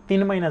नियमित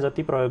 3 महिना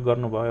जति प्रयोग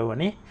गर्नुभयो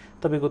भने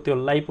तपाईँको त्यो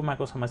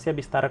लाइपोमाको समस्या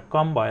बिस्तारै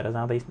कम भएर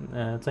जाँदै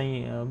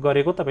चाहिँ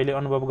गरेको तपाईँले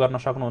अनुभव गर्न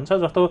सक्नुहुन्छ।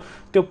 जस्तो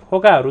त्यो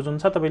फोकाहरू जुन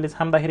छ तपाईँले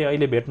छाम्दाखेरि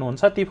अहिले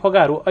भेट्नुहुन्छ, ती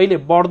फोकाहरू अहिले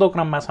बढ्दो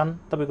क्रममा छन्,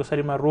 तपाईँको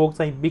शरीरमा रोग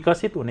चाहिँ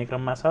विकसित हुने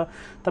क्रममा छ।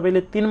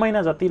 तपाईँले 3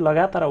 महिना जति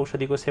लगातार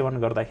औषधिको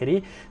सेवन गर्दाखेरि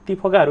ती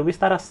फोकाहरू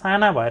बिस्तारै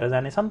साना भएर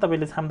जानेछन्।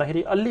 तपाईँले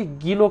छाम्दाखेरि अलि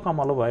गिलो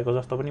कमलो भएको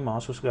जस्तो पनि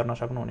महसुस गर्न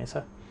सक्नुहुनेछ।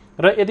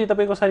 र यदि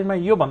तपाईँको शरीरमा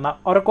योभन्दा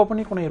अर्को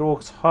पनि कुनै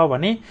रोग छ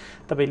भने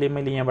तपाईँले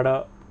मैले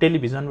यहाँबाट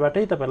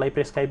टेलिभिजनबाटै तपाईँलाई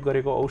प्रेस्क्राइब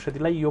गरेको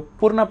औषधिलाई यो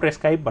पूर्ण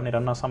प्रेस्क्राइब भनेर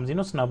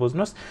नसम्झिनुहोस्,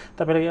 नबुझ्नुहोस्।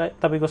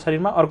 तपाईँको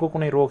शरीरमा अर्को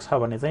कुनै रोग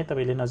छ भने चाहिँ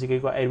तपाईँले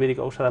नजिकैको आयुर्वेदिक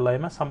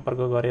औषधालयमा सम्पर्क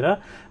गरेर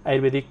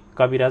आयुर्वेदिक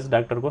कविराज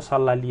डाक्टरको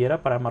सल्लाह लिएर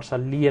परामर्श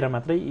लिएर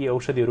मात्रै यी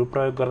औषधिहरू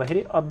प्रयोग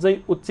गर्दाखेरि अझै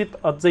उचित,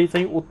 अझै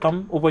चाहिँ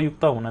उत्तम,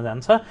 उपयुक्त हुन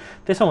जान्छ।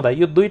 त्यसो हुँदा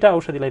यो दुईटा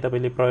औषधिलाई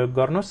तपाईँले प्रयोग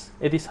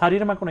गर्नुहोस्। यदि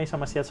शरीरमा कुनै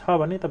समस्या छ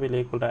भने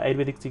तपाईँले एकपल्ट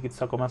आयुर्वेदिक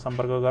चिकित्सककोमा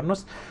सम्पर्क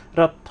गर्नुहोस्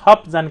र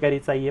थप जानकारी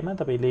चाहिएमा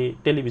तपाईँले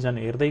टेलिभिजन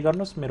हेर्दै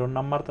गर्नुहोस्। मेरो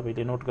नम्बर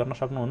तपाईँले नोट गर्न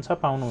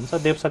सक्नुहुन्छ, पाउनुहुन्छ।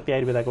 देवशक्ति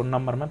आयुर्वेदाको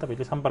नम्बरमा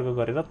तपाईँले सम्पर्क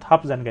गरेर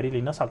थप जानकारी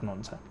लिन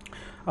सक्नुहुन्छ।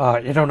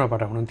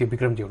 हेटौँडाबाट हुनुहुन्थ्यो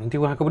विक्रमजी हुनुहुन्थ्यो,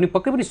 उहाँको पनि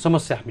पक्कै पनि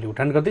समस्या हामीले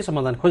उठान गर्दै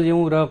समाधान खोज्यौँ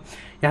र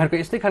यहाँहरूको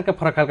यस्तै खालका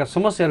फरक खालका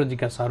समस्याहरू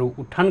जिज्ञासाहरू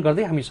उठान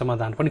गर्दै हामी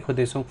समाधान पनि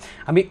खोज्दैछौँ।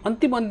 हामी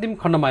अन्तिम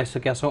खण्डमा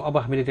आइसकेका छौँ। अब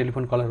हामीले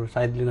टेलिफोन कलहरू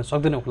सायद लिन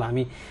सक्दैनौँ होला।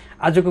 हामी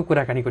आजको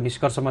कुराकानीको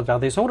निष्कर्षमा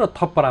जाँदैछौँ र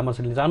थप परामर्श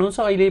लिन जानुहुन्छ।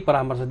 अहिले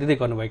परामर्श दिँदै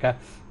गर्नुभएका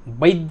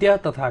वैद्य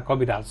तथा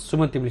कविराज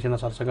सुमन तिमलिसिना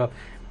सरसँग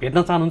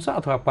भेट्न चाहनुहुन्छ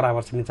अथवा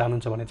परामर्श लिन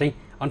चाहनुहुन्छ भने चाहिँ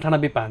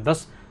 98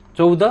 510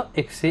 14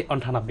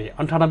 198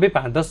 98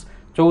 510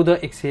 14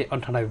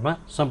 198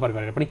 सम्पर्क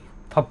गरेर पनि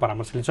थप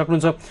परामर्श लिन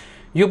सक्नुहुन्छ।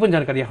 यो पनि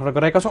जानकारी यहाँबाट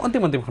गराएका छौँ।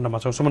 अन्तिम खण्डमा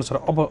छौँ। सुमन सर,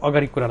 अब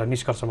अगाडि कुरालाई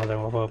निष्कर्षमा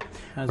जाउँ।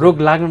 अब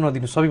रोग लाग्न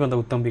नदिनु सबैभन्दा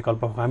उत्तम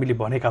विकल्प हो हामीले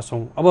भनेका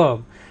छौँ।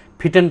 अब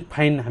फिट एन्ड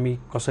फाइन हामी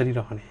कसरी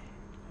रहने?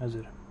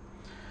 हजुर,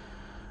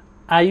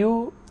 आयु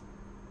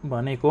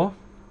भनेको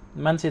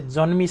मान्छे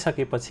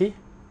जन्मिसकेपछि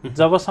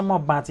जबसम्म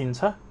बाँचिन्छ,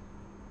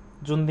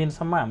 जुन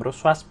दिनसम्म हाम्रो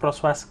श्वास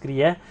प्रश्वास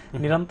क्रिया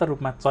निरन्तर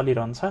रूपमा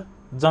चलिरहन्छ,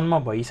 जन्म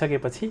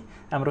भइसकेपछि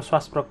हाम्रो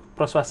श्वास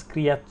प्रश्वास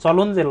क्रिया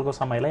चलुन्जेलको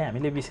समयलाई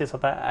हामीले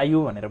विशेषतः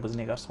आयु भनेर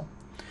बुझ्ने गर्छौँ।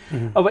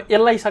 अब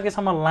यसलाई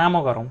सकेसम्म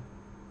लामो गरौँ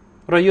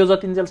र यो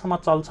जतिन्जेलसम्म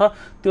चल्छ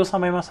त्यो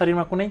समयमा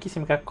शरीरमा कुनै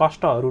किसिमका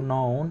कष्टहरू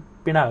नहुन्,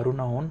 पीडाहरू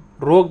नहुन्,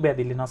 रोग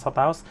व्याधिले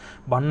नसताओस्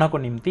भन्नको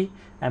निम्ति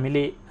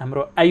हामीले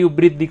हाम्रो आयु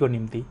वृद्धिको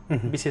निम्ति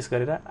विशेष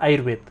गरेर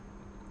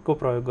आयुर्वेदको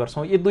प्रयोग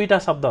गर्छौँ। यी दुईटा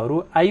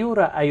शब्दहरू आयु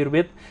र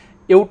आयुर्वेद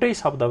एउटै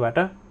शब्दबाट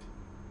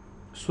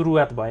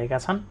सुरुवात भएका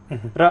छन्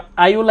र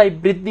आयुलाई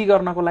वृद्धि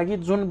गर्नको लागि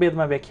जुन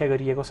वेदमा व्याख्या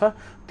गरिएको छ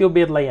त्यो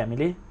वेदलाई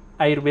हामीले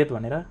आयुर्वेद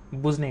भनेर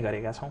बुझ्ने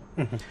गरेका छौँ।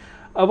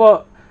 अब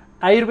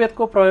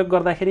आयुर्वेदको प्रयोग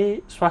गर्दाखेरि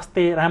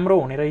स्वास्थ्य राम्रो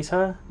हुने रहेछ,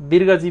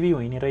 दीर्घजीवी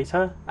हुने रहेछ,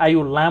 आयु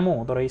लामो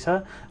हुँदो रहेछ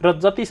र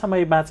जति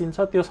समय बाँचिन्छ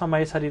त्यो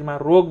समय शरीरमा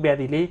रोग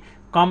व्याधिले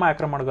कम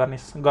आक्रमण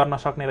गर्न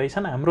सक्ने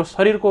रहेछन्। हाम्रो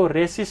शरीरको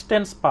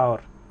रेसिस्टेन्स पावर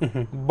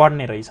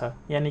बढ्ने रहेछ,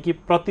 यानि कि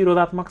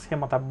प्रतिरोधात्मक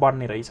क्षमता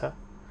बढ्ने रहेछ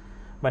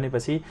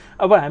भनेपछि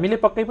अब हामीले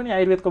पक्कै पनि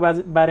आयुर्वेदको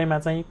बारेमा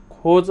चाहिँ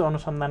खोज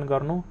अनुसन्धान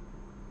गर्नु,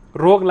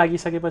 रोग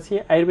लागिसकेपछि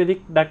आयुर्वेदिक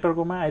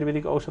डाक्टरकोमा,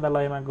 आयुर्वेदिक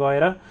औषधालयमा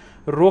गएर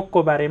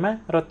रोगको बारेमा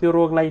र त्यो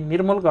रोगलाई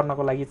निर्मूल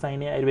गर्नको लागि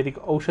चाहिने आयुर्वेदिक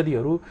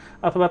औषधिहरू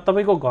अथवा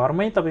तपाईँको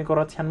घरमै तपाईँको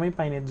रक्षणमै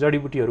पाइने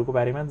जडीबुटीहरूको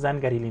बारेमा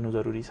जानकारी लिनु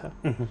जरुरी छ।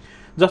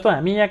 जस्तो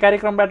हामी यहाँ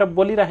कार्यक्रमबाट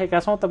बोलिरहेका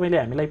छौँ, तपाईँले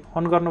हामीलाई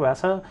फोन गर्नुभएको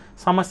छ,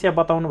 समस्या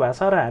बताउनु भएको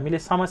छ र हामीले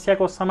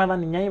समस्याको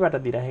समाधान यहीँबाट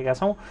दिइरहेका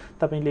छौँ।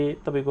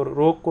 तपाईँले तपाईँको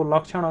रोगको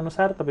लक्षण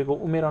अनुसार, तपाईँको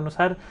उमेर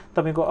अनुसार,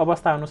 तपाईँको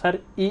अवस्था अनुसार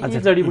यी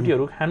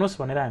जडीबुटीहरू खानुहोस्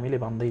भनेर हामीले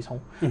भन्दैछौँ।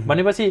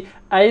 भनेपछि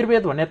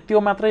आयुर्वेद भने त्यो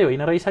मात्रै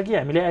होइन रहेछ कि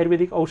हामीले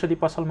आयुर्वेदिक औषधि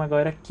पसलमा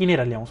गएर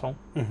किनेर ल्याउँछौँ।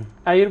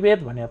 आयुर्वेद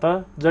भने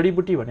त,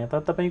 जडीबुटी भने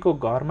त तपाईँको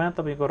घरमा,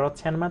 तपाईँको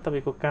रक्षणमा,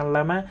 तपाईँको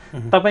कान्लामा,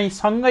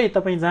 तपाईँसँगै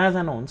तपाईँ जहाँ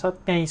जानुहुन्छ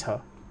त्यहीँ छ।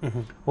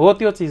 हो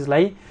त्यो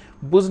चिजलाई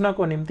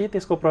बुझ्नको निम्ति,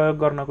 त्यसको प्रयोग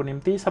गर्नको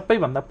निम्ति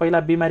सबैभन्दा पहिला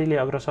बिमारीले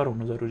अग्रसर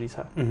हुनु जरुरी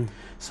छ।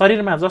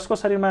 शरीरमा जसको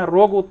शरीरमा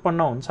रोग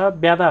उत्पन्न हुन्छ,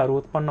 व्याधाहरू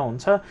उत्पन्न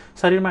हुन्छ,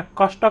 शरीरमा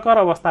कष्टकर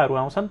अवस्थाहरू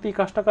आउँछन्, ती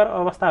कष्टकर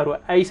अवस्थाहरू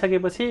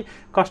आइसकेपछि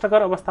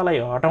कष्टकर अवस्थालाई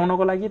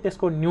हटाउनको लागि,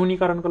 त्यसको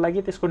न्यूनीकरणको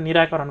लागि, त्यसको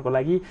निराकरणको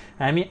लागि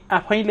हामी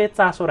आफैले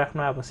चासो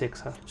राख्नु आवश्यक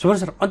छ। सुमन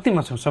सर,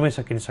 अन्तिममा छौँ, समय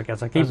सकिसकेको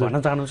छ, केही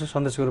भन्न चाहनुहुन्छ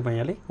सन्देशको रूपमा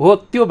यहाँले? हो,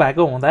 त्यो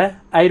भएको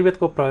हुँदा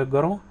आयुर्वेदको प्रयोग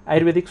गरौँ,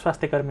 आयुर्वेदिक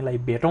स्वास्थ्य कर्मीलाई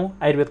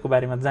भेटौँ, आयुर्वेदको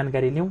बारेमा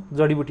जानकारी लिउँ,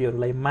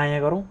 जडीबुटीहरूलाई माया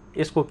गरौँ,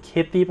 यसको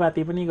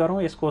खेतीपाती पनि गरौँ,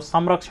 यसको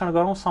संरक्षण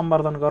गरौँ,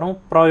 सम्वर्धन गरौँ,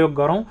 प्रयोग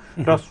गरौँ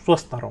र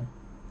स्वस्थ रहौँ।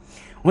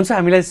 हुन्छ,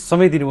 हामीलाई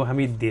समय दिनुभयो,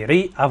 हामी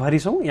धेरै आभारी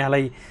छौँ।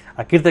 यहाँलाई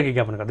कृतज्ञ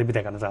ज्ञापन गर्दै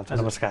बिदा गर्न चाहन्छु।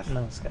 नमस्कार।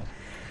 नमस्कार।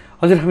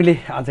 हजुर, हामीले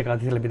आजका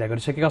अतिथिलाई विदा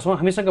गरिसकेका छौँ।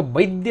 हामीसँग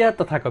वैद्य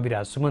तथा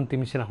कविराज सुमन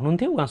तिमलिसिना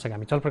हुनुहुन्थ्यो, उहाँसँग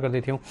हामी छलफल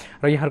गर्दै थियौँ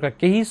र यहाँहरूका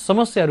केही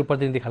समस्याहरू,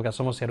 प्रतिनिधि खालका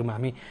समस्याहरूमा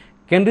हामी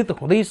केन्द्रित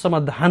हुँदै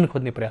समाधान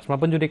खोज्ने प्रयासमा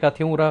पनि जुटेका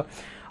थियौँ र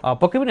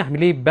पक्कै पनि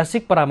हामीले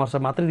बेसिक परामर्श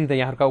मात्रै दिँदा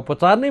यहाँहरूका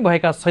उपचार नै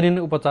भएका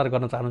छैनन्, उपचार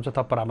गर्न चाहनुहुन्छ,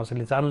 थप परामर्श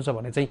लिन चाहनुहुन्छ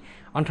भने चाहिँ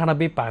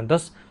 98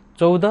 510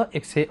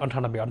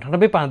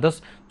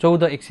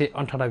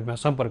 98 मा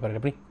सम्पर्क गरेर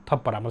पनि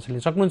थप परामर्श लिन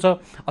सक्नुहुन्छ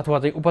अथवा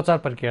चाहिँ उपचार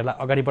प्रक्रियालाई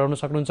अगाडि बढाउन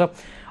सक्नुहुन्छ।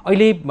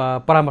 अहिले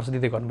परामर्श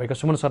दिँदै गर्नुभएको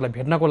सुमन सरलाई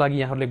भेट्नको लागि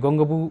यहाँहरूले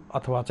गङ्गबु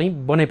अथवा चाहिँ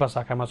बनेपा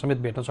शाखामा समेत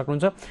भेट्न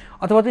सक्नुहुन्छ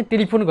अथवा चाहिँ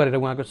टेलिफोन गरेर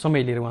उहाँको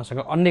समय लिएर उहाँसँग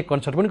अन्य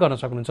कन्सल्ट पनि गर्न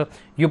सक्नुहुन्छ।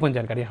 यो पनि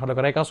जानकारी यहाँहरूलाई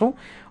गराएका छौँ।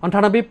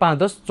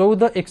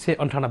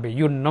 985114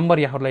 यो नम्बर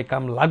यहाँहरूलाई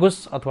काम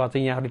लागोस् अथवा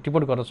चाहिँ यहाँहरूले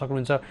टिपोट गर्न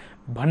सक्नुहुन्छ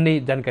भन्ने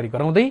जानकारी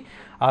गराउँदै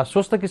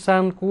स्वस्थ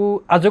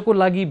किसानको आजको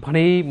लागि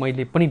भने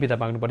मैले पनि बिदा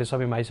माग्नुपर्ने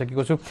समयमा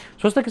आइसकेको छु।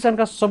 स्वस्थ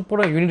किसानका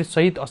सम्पूर्ण युनिट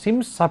सहित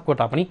असीम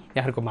सापकोटा पनि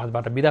यहाँहरूको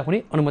माझबाट बिदा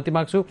हुने अनुमति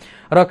माग्छु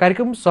र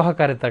कार्यक्रम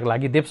सहकार्यताका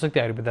लागि देवशक्ति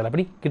आयुर्वेदलाई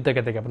पनि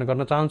कृतज्ञता ज्ञापन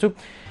गर्न चाहन्छु।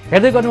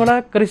 हेर्दै गर्नुहोला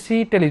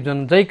कृषि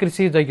टेलिभिजन। जय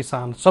कृषि जय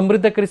किसान,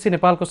 समृद्ध कृषि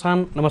नेपालको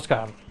शान।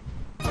 नमस्कार।